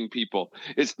changing people.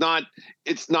 It's not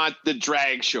the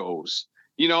drag shows.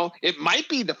 It might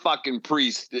be the fucking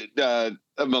priest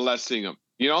molesting them.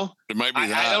 It might be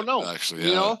that. I don't know.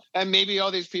 Actually, yeah. And maybe all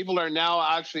these people are now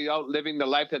actually out living the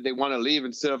life that they want to live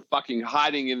instead of fucking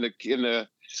hiding in the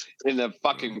in the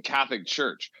fucking Catholic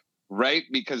Church, right?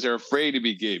 Because they're afraid to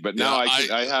be gay. But now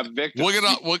I have victims.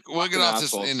 We'll get off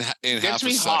this in half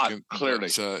a second. Clearly,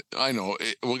 but, I know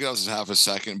we'll get off this in half a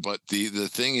second. But the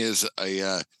thing is,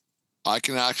 I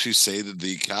can actually say that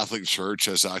the Catholic Church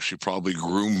has actually probably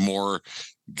groomed more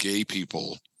gay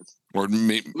people, or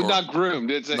not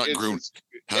groomed.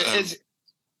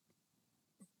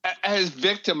 Has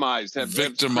victimized and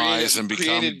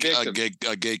become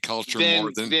a gay culture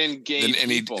more than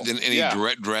any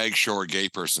drag show or gay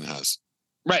person has.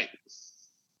 Right.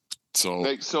 So,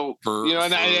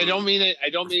 and I don't mean it.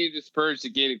 I don't mean to disparage the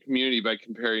gay community by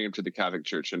comparing him to the Catholic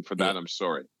Church, and for that I'm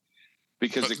sorry,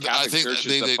 because the Catholic Church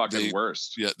is the fucking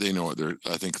worst. Yeah, they know it.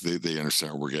 I think they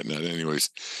understand what we're getting at.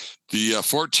 Anyways, the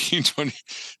 1420.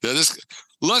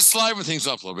 Let's liven things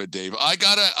up a little bit, Dave. I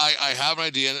have an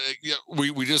idea.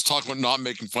 We just talked about not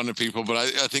making fun of people, but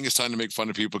I think it's time to make fun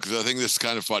of people because I think this is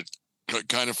kind of fun,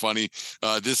 kind of funny.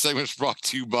 This segment is brought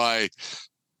to you by.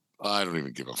 I don't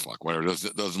even give a fuck. Whatever.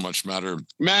 Doesn't much matter.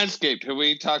 Manscaped. Have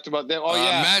we talked about that? Oh,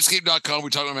 yeah. Manscaped.com.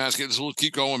 We talked about Manscaped. So we'll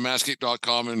keep going with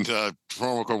Manscaped.com and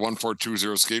promo code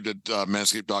 1420 escaped at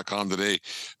Manscaped.com today.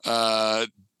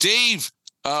 Dave,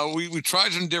 we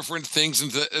tried some different things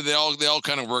and they all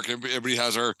kind of work. Everybody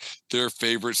has their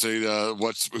favorites. Say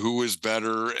who is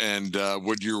better and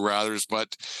would you rather's.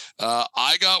 But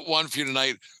I got one for you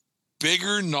tonight.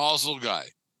 Bigger nozzle guy.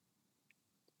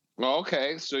 Well,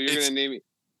 okay. So you're going to name it.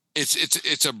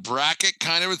 It's a bracket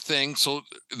kind of a thing. So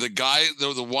the guy,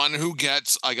 the one who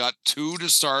gets, I got two to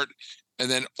start, and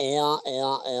then or,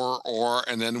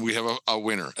 and then we have a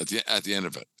winner at the end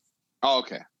of it. Oh,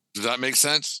 okay. Does that make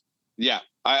sense? Yeah,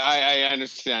 I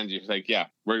understand you. Like, yeah,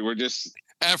 we're just.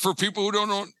 And for people who don't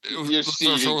know,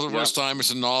 show for the first time, it's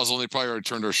a nozzle. And they probably already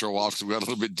turned our show off, so we got a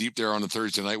little bit deep there on a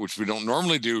Thursday night, which we don't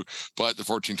normally do, but the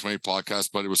 1420 podcast.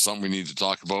 But it was something we need to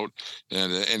talk about.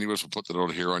 And anyways, we'll put that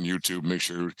out here on YouTube. Make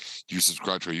sure you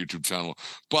subscribe to our YouTube channel.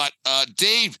 But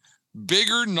Dave,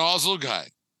 bigger nozzle guy,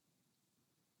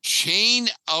 chain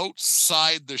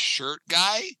outside the shirt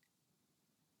guy,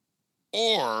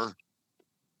 or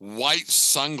white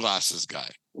sunglasses guy?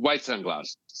 White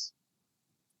sunglasses.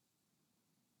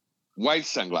 White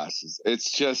sunglasses. It's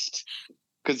just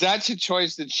because that's a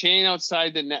choice. The chain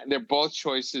outside the net, they're both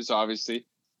choices, obviously.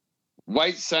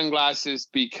 White sunglasses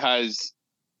because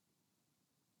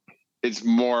it's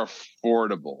more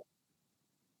affordable,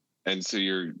 and so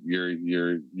you.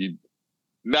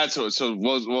 That's what. So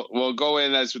we'll go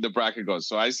in as the bracket goes.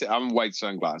 So I say I'm white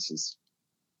sunglasses.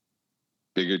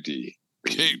 Bigger D.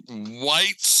 Okay,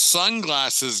 white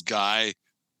sunglasses guy,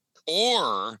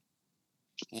 or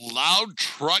loud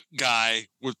truck guy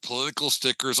with political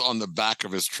stickers on the back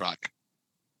of his truck.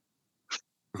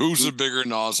 Who's the bigger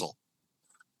nozzle?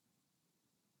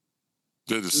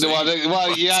 They're the same.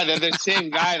 They're the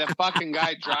same guy. The fucking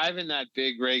guy driving that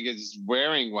big rig is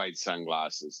wearing white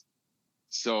sunglasses.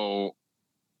 So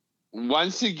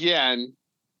once again,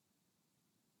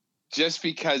 just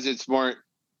because it's more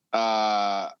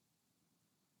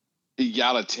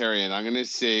egalitarian, I'm going to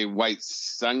say white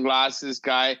sunglasses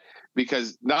guy.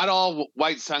 Because not all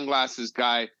white sunglasses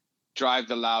guy drive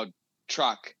the loud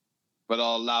truck, but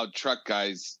all loud truck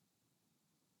guys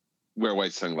wear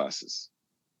white sunglasses.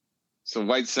 So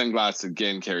white sunglasses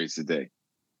again carries the day.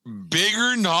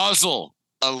 Bigger nozzle,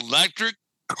 electric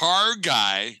car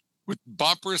guy with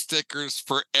bumper stickers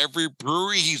for every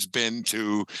brewery he's been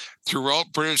to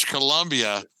throughout British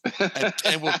Columbia,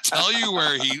 and will tell you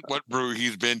what brewery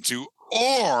he's been to,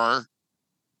 or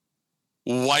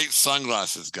white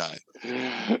sunglasses guy.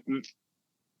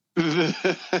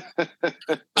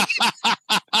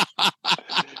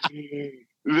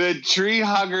 The tree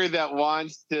hugger that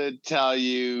wants to tell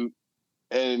you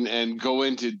and go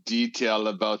into detail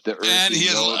about the earth. And he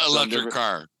has an electric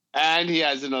car. And he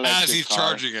has an electric car. As he's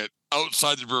charging it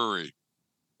outside the brewery.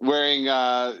 Wearing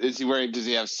does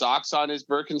he have socks on his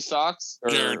Birkenstocks?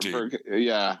 Guaranteed.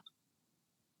 Yeah.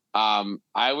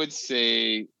 I would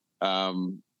say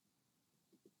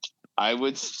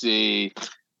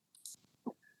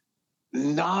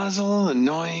nozzle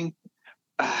annoying.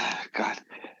 God,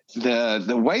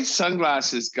 the white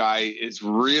sunglasses guy is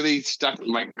really stuck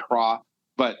in my craw,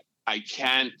 but I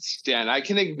can't stand. I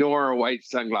can ignore a white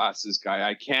sunglasses guy.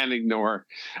 I can't ignore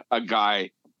a guy.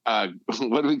 What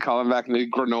do we call him back in the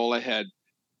granola head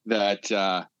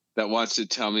that wants to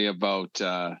tell me about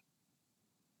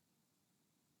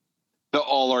the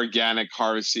all organic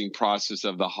harvesting process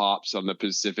of the hops on the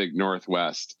Pacific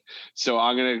Northwest. So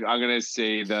I'm gonna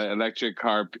say the electric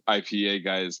car IPA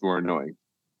guy is more annoying.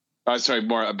 A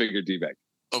bigger D-bag.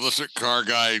 Electric car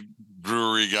guy,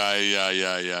 brewery guy, yeah.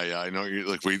 I know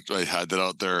I had that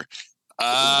out there.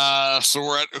 So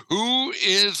we're at who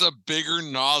is a bigger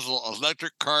nozzle?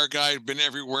 Electric car guy, been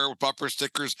everywhere with bumper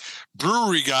stickers,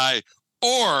 brewery guy,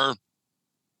 or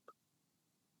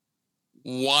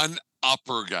one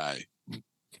upper guy?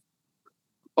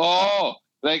 Oh,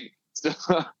 like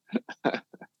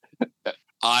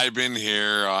I've been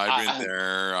here, I've been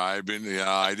there,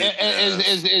 I did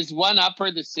this. Is one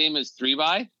upper the same as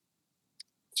 3x?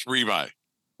 3x.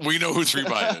 We know who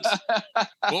 3x is.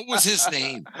 What was his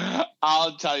name?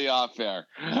 I'll tell you off air.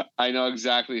 I know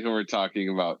exactly who we're talking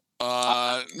about.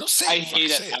 No, say I it.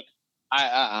 hate Say it.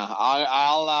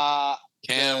 I'll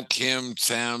Kim,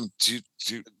 Sam, 3x.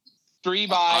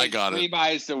 I got it.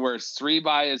 3x is the worst.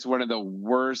 3x is one of the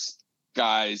worst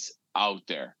guys out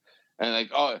there. And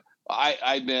like, oh,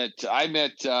 I met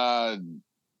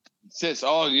sis.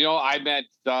 Oh, I met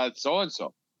so and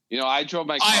so. I drove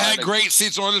my car. I had great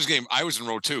seats on this game. I was in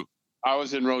row 2. I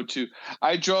was in row 2.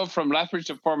 I drove from Lethbridge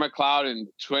to Fort Macleod in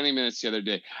 20 minutes the other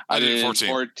day. I did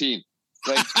 14.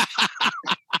 Like,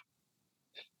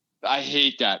 I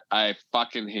hate that. I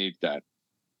fucking hate that.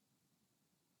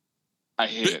 I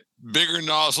hate it. Bigger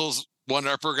nozzles, one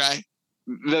upper guy.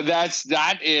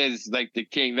 That is like the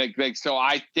king. Like so.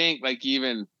 I think I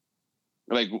think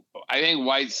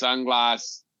white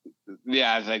sunglass.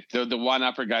 Yeah, it's like the one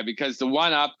upper guy, because the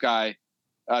one up guy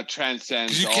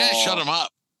transcends. Because you can't shut him up.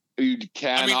 You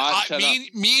cannot shut up.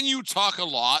 Me and you talk a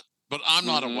lot, but I'm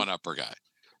not a one upper guy.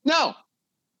 No,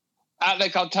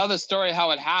 I'll tell the story how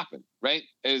it happened. Right?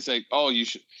 It's like, oh, you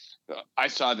should. I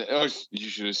saw that. Oh, you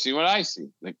should have seen what I see.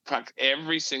 Like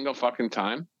every single fucking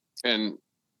time, and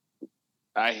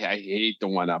I hate the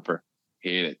one upper.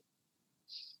 Hate it,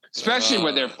 especially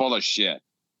when they're full of shit.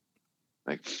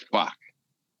 Like fuck.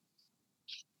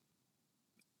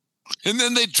 And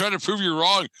then they try to prove you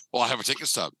wrong. Well, I have a ticket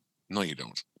stub. No, you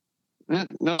don't.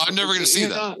 No, I'm never going to see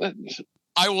that.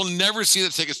 I will never see the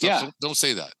ticket stub. Yeah. So don't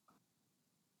say that.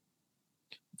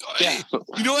 Yeah. Hey,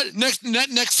 you know what?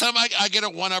 Next time I get a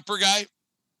one upper guy,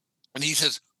 and he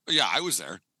says, "Yeah, I was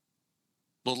there."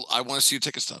 Well, I want to see a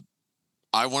ticket stub.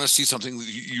 I want to see something that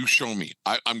you show me.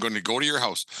 I'm going to go to your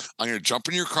house. I'm going to jump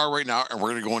in your car right now, and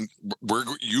we're going to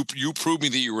go. You prove me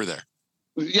that you were there.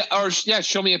 Yeah,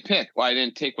 show me a pic. Well, I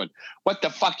didn't take one. What the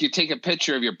fuck? You take a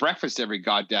picture of your breakfast every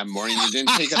goddamn morning. You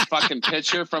didn't take a fucking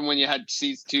picture from when you had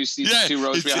two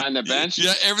rows behind the bench.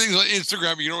 Yeah, everything's on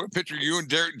Instagram. You know what picture you and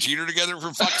Derek Jeter together,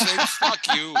 for fuck's sake? Fuck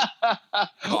you.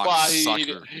 Well,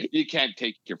 you can't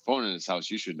take your phone in his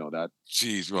house. You should know that.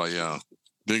 Jeez, well, yeah.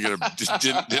 Didn't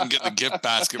get the gift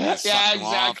basket. Yeah,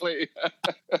 exactly.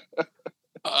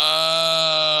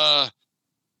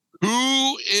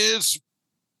 Who is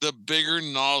the bigger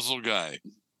nozzle guy?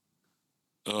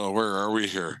 Oh, where are we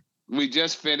here? We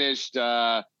just finished.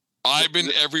 I've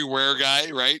been everywhere guy,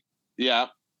 right? Yeah.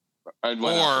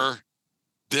 Or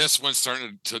this one's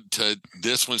starting to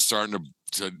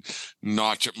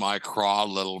notch at my craw a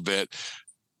little bit.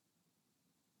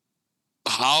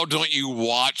 How don't you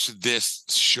watch this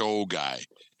show guy?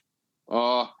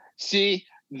 Oh, see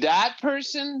that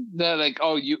person. They're like,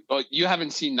 you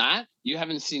haven't seen that. You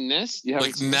haven't seen this. You haven't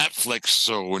like seen Netflix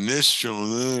show and this show.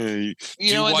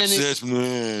 You watch this.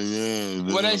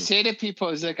 What I say to people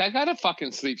is like, I gotta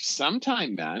fucking sleep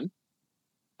sometime, man.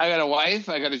 I got a wife.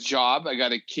 I got a job. I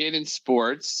got a kid in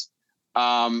sports.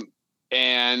 And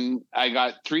I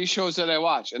got 3 shows that I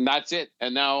watch, and that's it.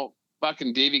 And now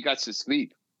fucking Davey got to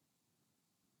sleep.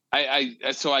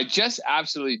 So I just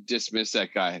absolutely dismiss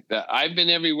that guy. That I've been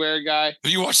everywhere guy.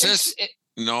 Have you watched this?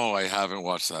 No, I haven't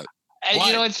watched that. And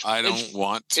I don't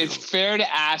want to. It's fair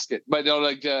to ask it, but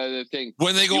like the thing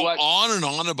when they go on and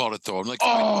on about it, though, I'm like,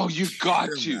 oh, you got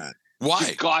to. Man. Why?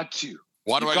 You got to.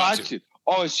 Why do I got to?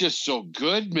 Oh, it's just so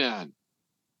good, man.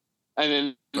 And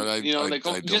then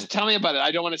just tell me about it. I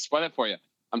don't want to spoil it for you.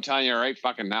 I'm telling you right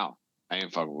fucking now. I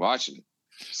ain't fucking watching it.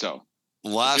 So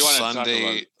last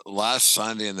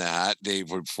Sunday in the Hat Day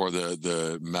before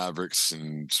the Mavericks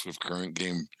and Swift Current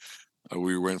game,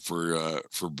 we went for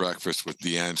breakfast with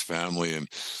Deanne's family, and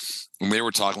they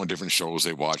were talking about different shows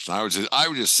they watched, and I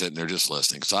was just sitting there just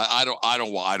listening. So I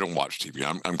don't watch TV.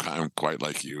 I'm quite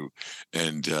like you.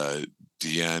 And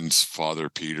Deanne's father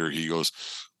Peter, he goes,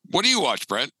 "What do you watch,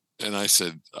 Brent?" And I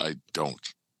said, "I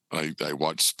don't. I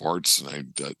watch sports and I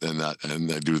do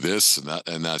this and that,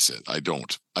 and that's it. I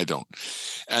don't."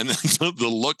 And the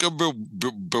look of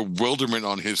bewilderment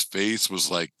on his face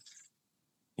was like,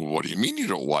 "What do you mean you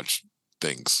don't watch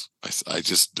things?" I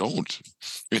just don't.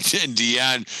 And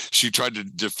Deanne, she tried to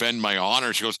defend my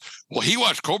honor. She goes, "Well, he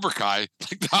watched Cobra Kai."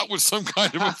 Like that was some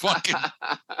kind of a fucking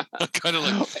kind of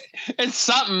like it's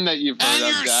something that you've heard and of.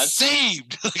 You're Dad.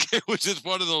 saved. Like it was just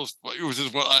one of those. It was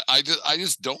just what I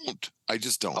just don't. I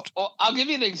just don't. Well, I'll give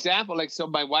you an example. Like, so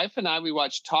my wife and I, we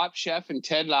watched Top Chef and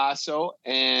Ted Lasso,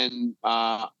 and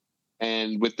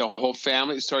with the whole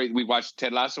family. Sorry, we watched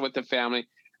Ted Lasso with the family,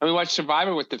 and we watched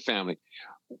Survivor with the family.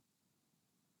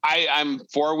 I'm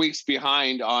 4 weeks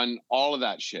behind on all of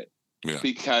that shit. Yeah.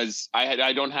 Because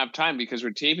I don't have time because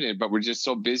we're taping it, but we're just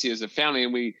so busy as a family,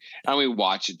 and we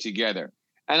watch it together.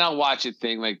 And I'll watch a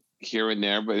thing like here and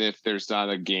there, but if there's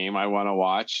not a game I want to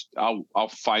watch, I'll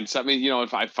find something. You know,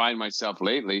 if I find myself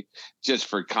lately just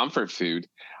for comfort food,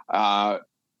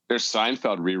 there's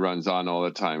Seinfeld reruns on all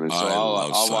the time, and so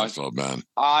I'll Seinfeld, watch. Man,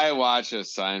 I watch a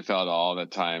Seinfeld all the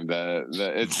time.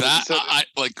 I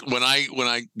like when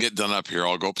I get done up here,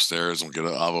 I'll go upstairs and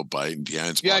I'll have a bite. And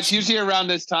Deanne's watching. It's usually around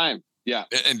this time. Yeah,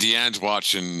 and Deanne's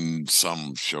watching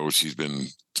some show she's been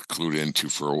clued into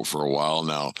for a while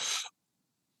now,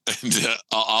 and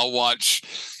I'll watch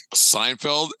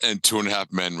Seinfeld and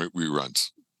 2.5 Men reruns.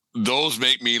 Those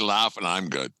make me laugh, and I'm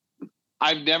good.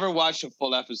 I've never watched a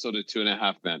full episode of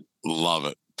 2.5 Men. Love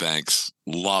it. Thanks.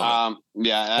 Love it.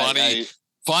 Yeah,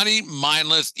 funny,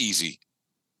 mindless, easy,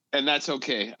 and that's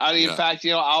okay. In fact,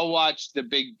 I'll watch The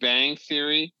Big Bang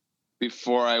Theory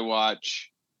before I watch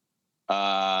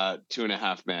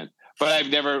 2.5 Men. But I've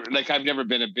never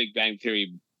been a Big Bang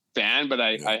Theory fan, but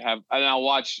I have, and I'll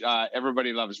watch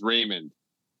Everybody Loves Raymond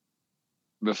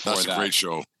before that. That's a great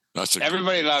show.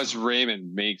 Everybody Loves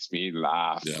Raymond makes me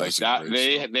laugh. Yeah, like that.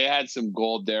 They had some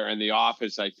gold there, and The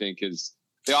Office, I think, is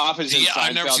The Office. Yeah,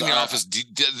 I've never seen The Office.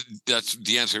 That's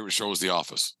Deanne's favorite show is The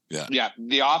Office. Yeah. Yeah.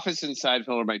 The Office and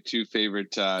Seinfeld are my two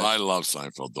favorite. I love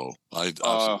Seinfeld though. I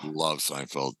absolutely love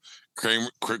Seinfeld. Kramer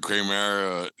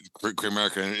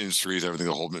Industries, everything.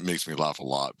 The whole, it makes me laugh a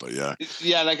lot. But yeah,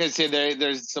 like I said,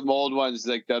 there's some old ones,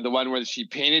 like the one where she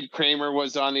painted Kramer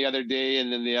was on the other day,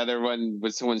 and then the other one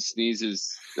was someone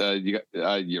sneezes.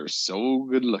 You're so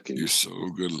good looking. You're so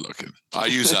good looking. I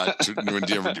use that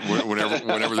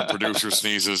whenever the producer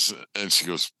sneezes, and she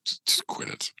goes, "Just quit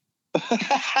it."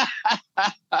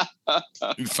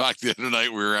 In fact, the other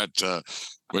night we were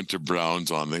went to Brown's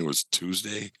on, I think it was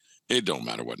Tuesday. It don't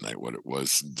matter what night, what it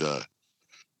was. And,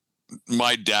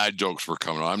 my dad jokes were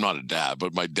coming out. I'm not a dad,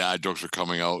 but my dad jokes were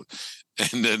coming out.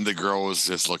 And then the girl was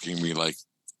just looking at me like,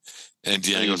 and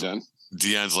Deanne's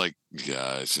like,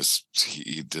 yeah, it's just,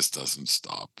 he just doesn't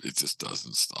stop. It just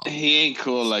doesn't stop. He ain't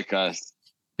cool like us.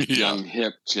 Young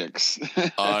hip chicks.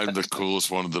 I'm the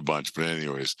coolest one of the bunch. But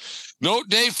anyways, no,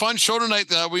 Dave, fun show tonight.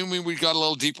 We got a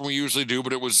little deeper than we usually do,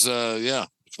 but it was,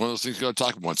 it's one of those things you got to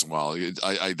talk about once in a while.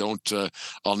 I don't,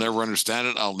 I'll never understand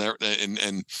it. I'll never,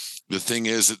 and the thing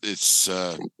is,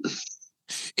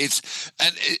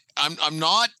 I'm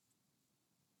not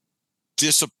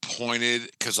disappointed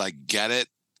because I get it.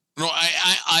 No,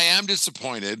 I am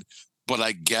disappointed, but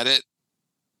I get it.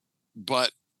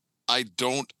 But I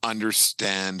don't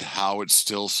understand how it's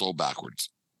still so backwards.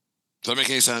 Does that make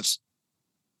any sense?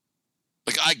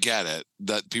 Like, I get it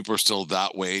that people are still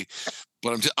that way,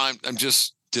 but I'm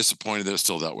just disappointed that it's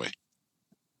still that way.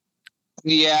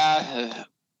 Yeah,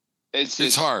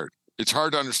 it's hard. It's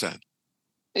hard to understand.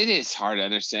 It is hard to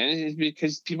understand. It's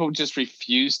because people just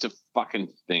refuse to fucking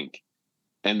think,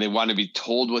 and they want to be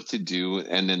told what to do,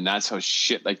 and then that's how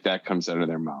shit like that comes out of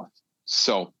their mouth.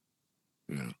 So,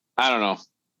 yeah. I don't know.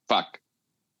 Fuck.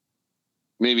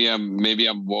 Maybe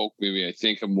I'm woke. Maybe I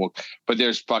think I'm woke. But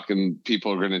there's fucking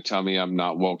people who are going to tell me I'm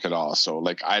not woke at all. So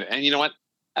and you know what?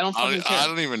 I don't fucking care. I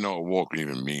don't even know what woke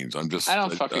even means. I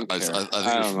don't fucking care. I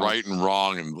think it's right and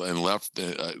wrong and left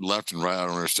and right. I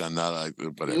don't understand that.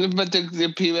 But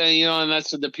the people, and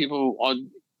that's what the people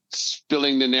on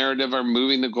spilling the narrative are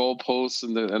moving the goalposts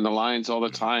and the lines all the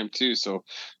time too. So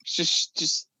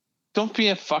just don't be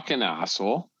a fucking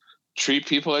asshole. Treat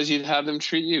people as you'd have them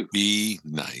treat you. Be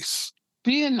nice.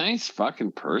 Be a nice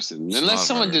fucking person. Unless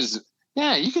someone does,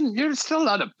 you're still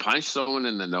allowed to punch someone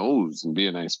in the nose and be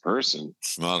a nice person.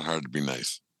 It's not hard to be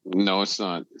nice. No, it's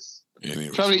not. Anyways,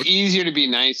 it's probably easier to be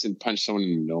nice and punch someone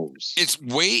in the nose. It's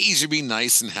way easier to be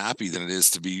nice and happy than it is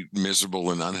to be miserable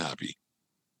and unhappy.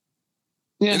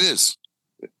 Yeah. It is.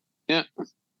 Yeah.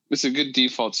 It's a good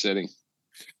default setting.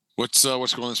 What's going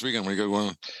on this weekend? What do you got going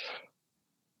on?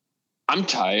 I'm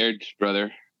tired,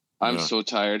 brother. I'm so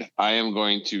tired. I am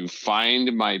going to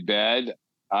find my bed.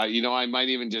 I might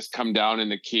even just come down in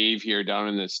the cave here, down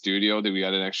in the studio. That we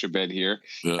got an extra bed here,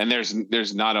 and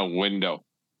there's not a window,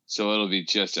 so it'll be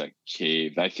just a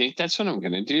cave. I think that's what I'm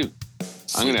gonna do.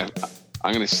 I'm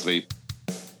gonna sleep.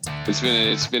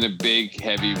 It's been a big,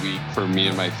 heavy week for me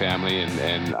and my family,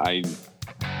 and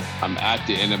I'm at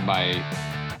the end of my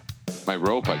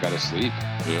rope. I gotta sleep.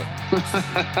 Yeah.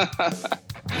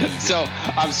 So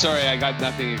I'm sorry, I got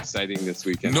nothing exciting this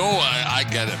weekend. No, I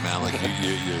get it, man. Like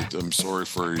I'm sorry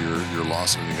for your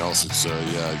loss and everything else. It's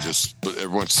but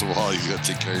every once in a while you got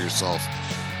to take care of yourself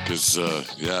because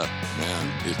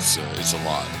man, it's a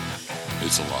lot.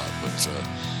 It's a lot. But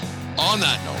on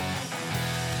that note,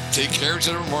 take care of each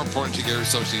other. More important, take care of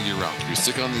yourself year round. You're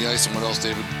sick on the ice, and what else,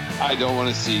 David? I don't want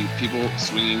to see people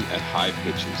swinging at high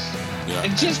pitches. Yeah,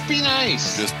 and just be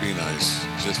nice. Just be nice.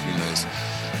 Just be nice.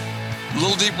 A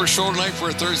little deeper show tonight for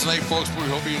a Thursday night, folks. We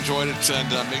hope you enjoyed it,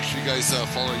 and make sure you guys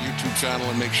follow our YouTube channel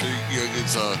and make sure you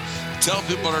guys tell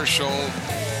people about our show.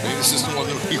 Maybe this isn't one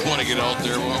that we want to get out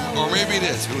there, or maybe it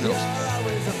is. Who knows?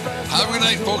 Have a good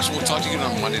night, folks. We'll talk to you again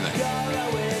on Monday night.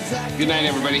 Good night,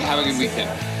 everybody. Have a good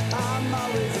weekend. I'm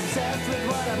always obsessed with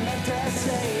what I meant to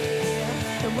say,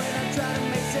 and when I try to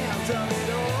make sense of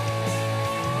it all,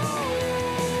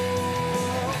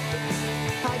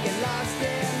 I get lost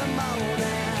in the moment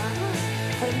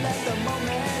and let the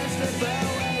moment slip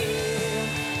away.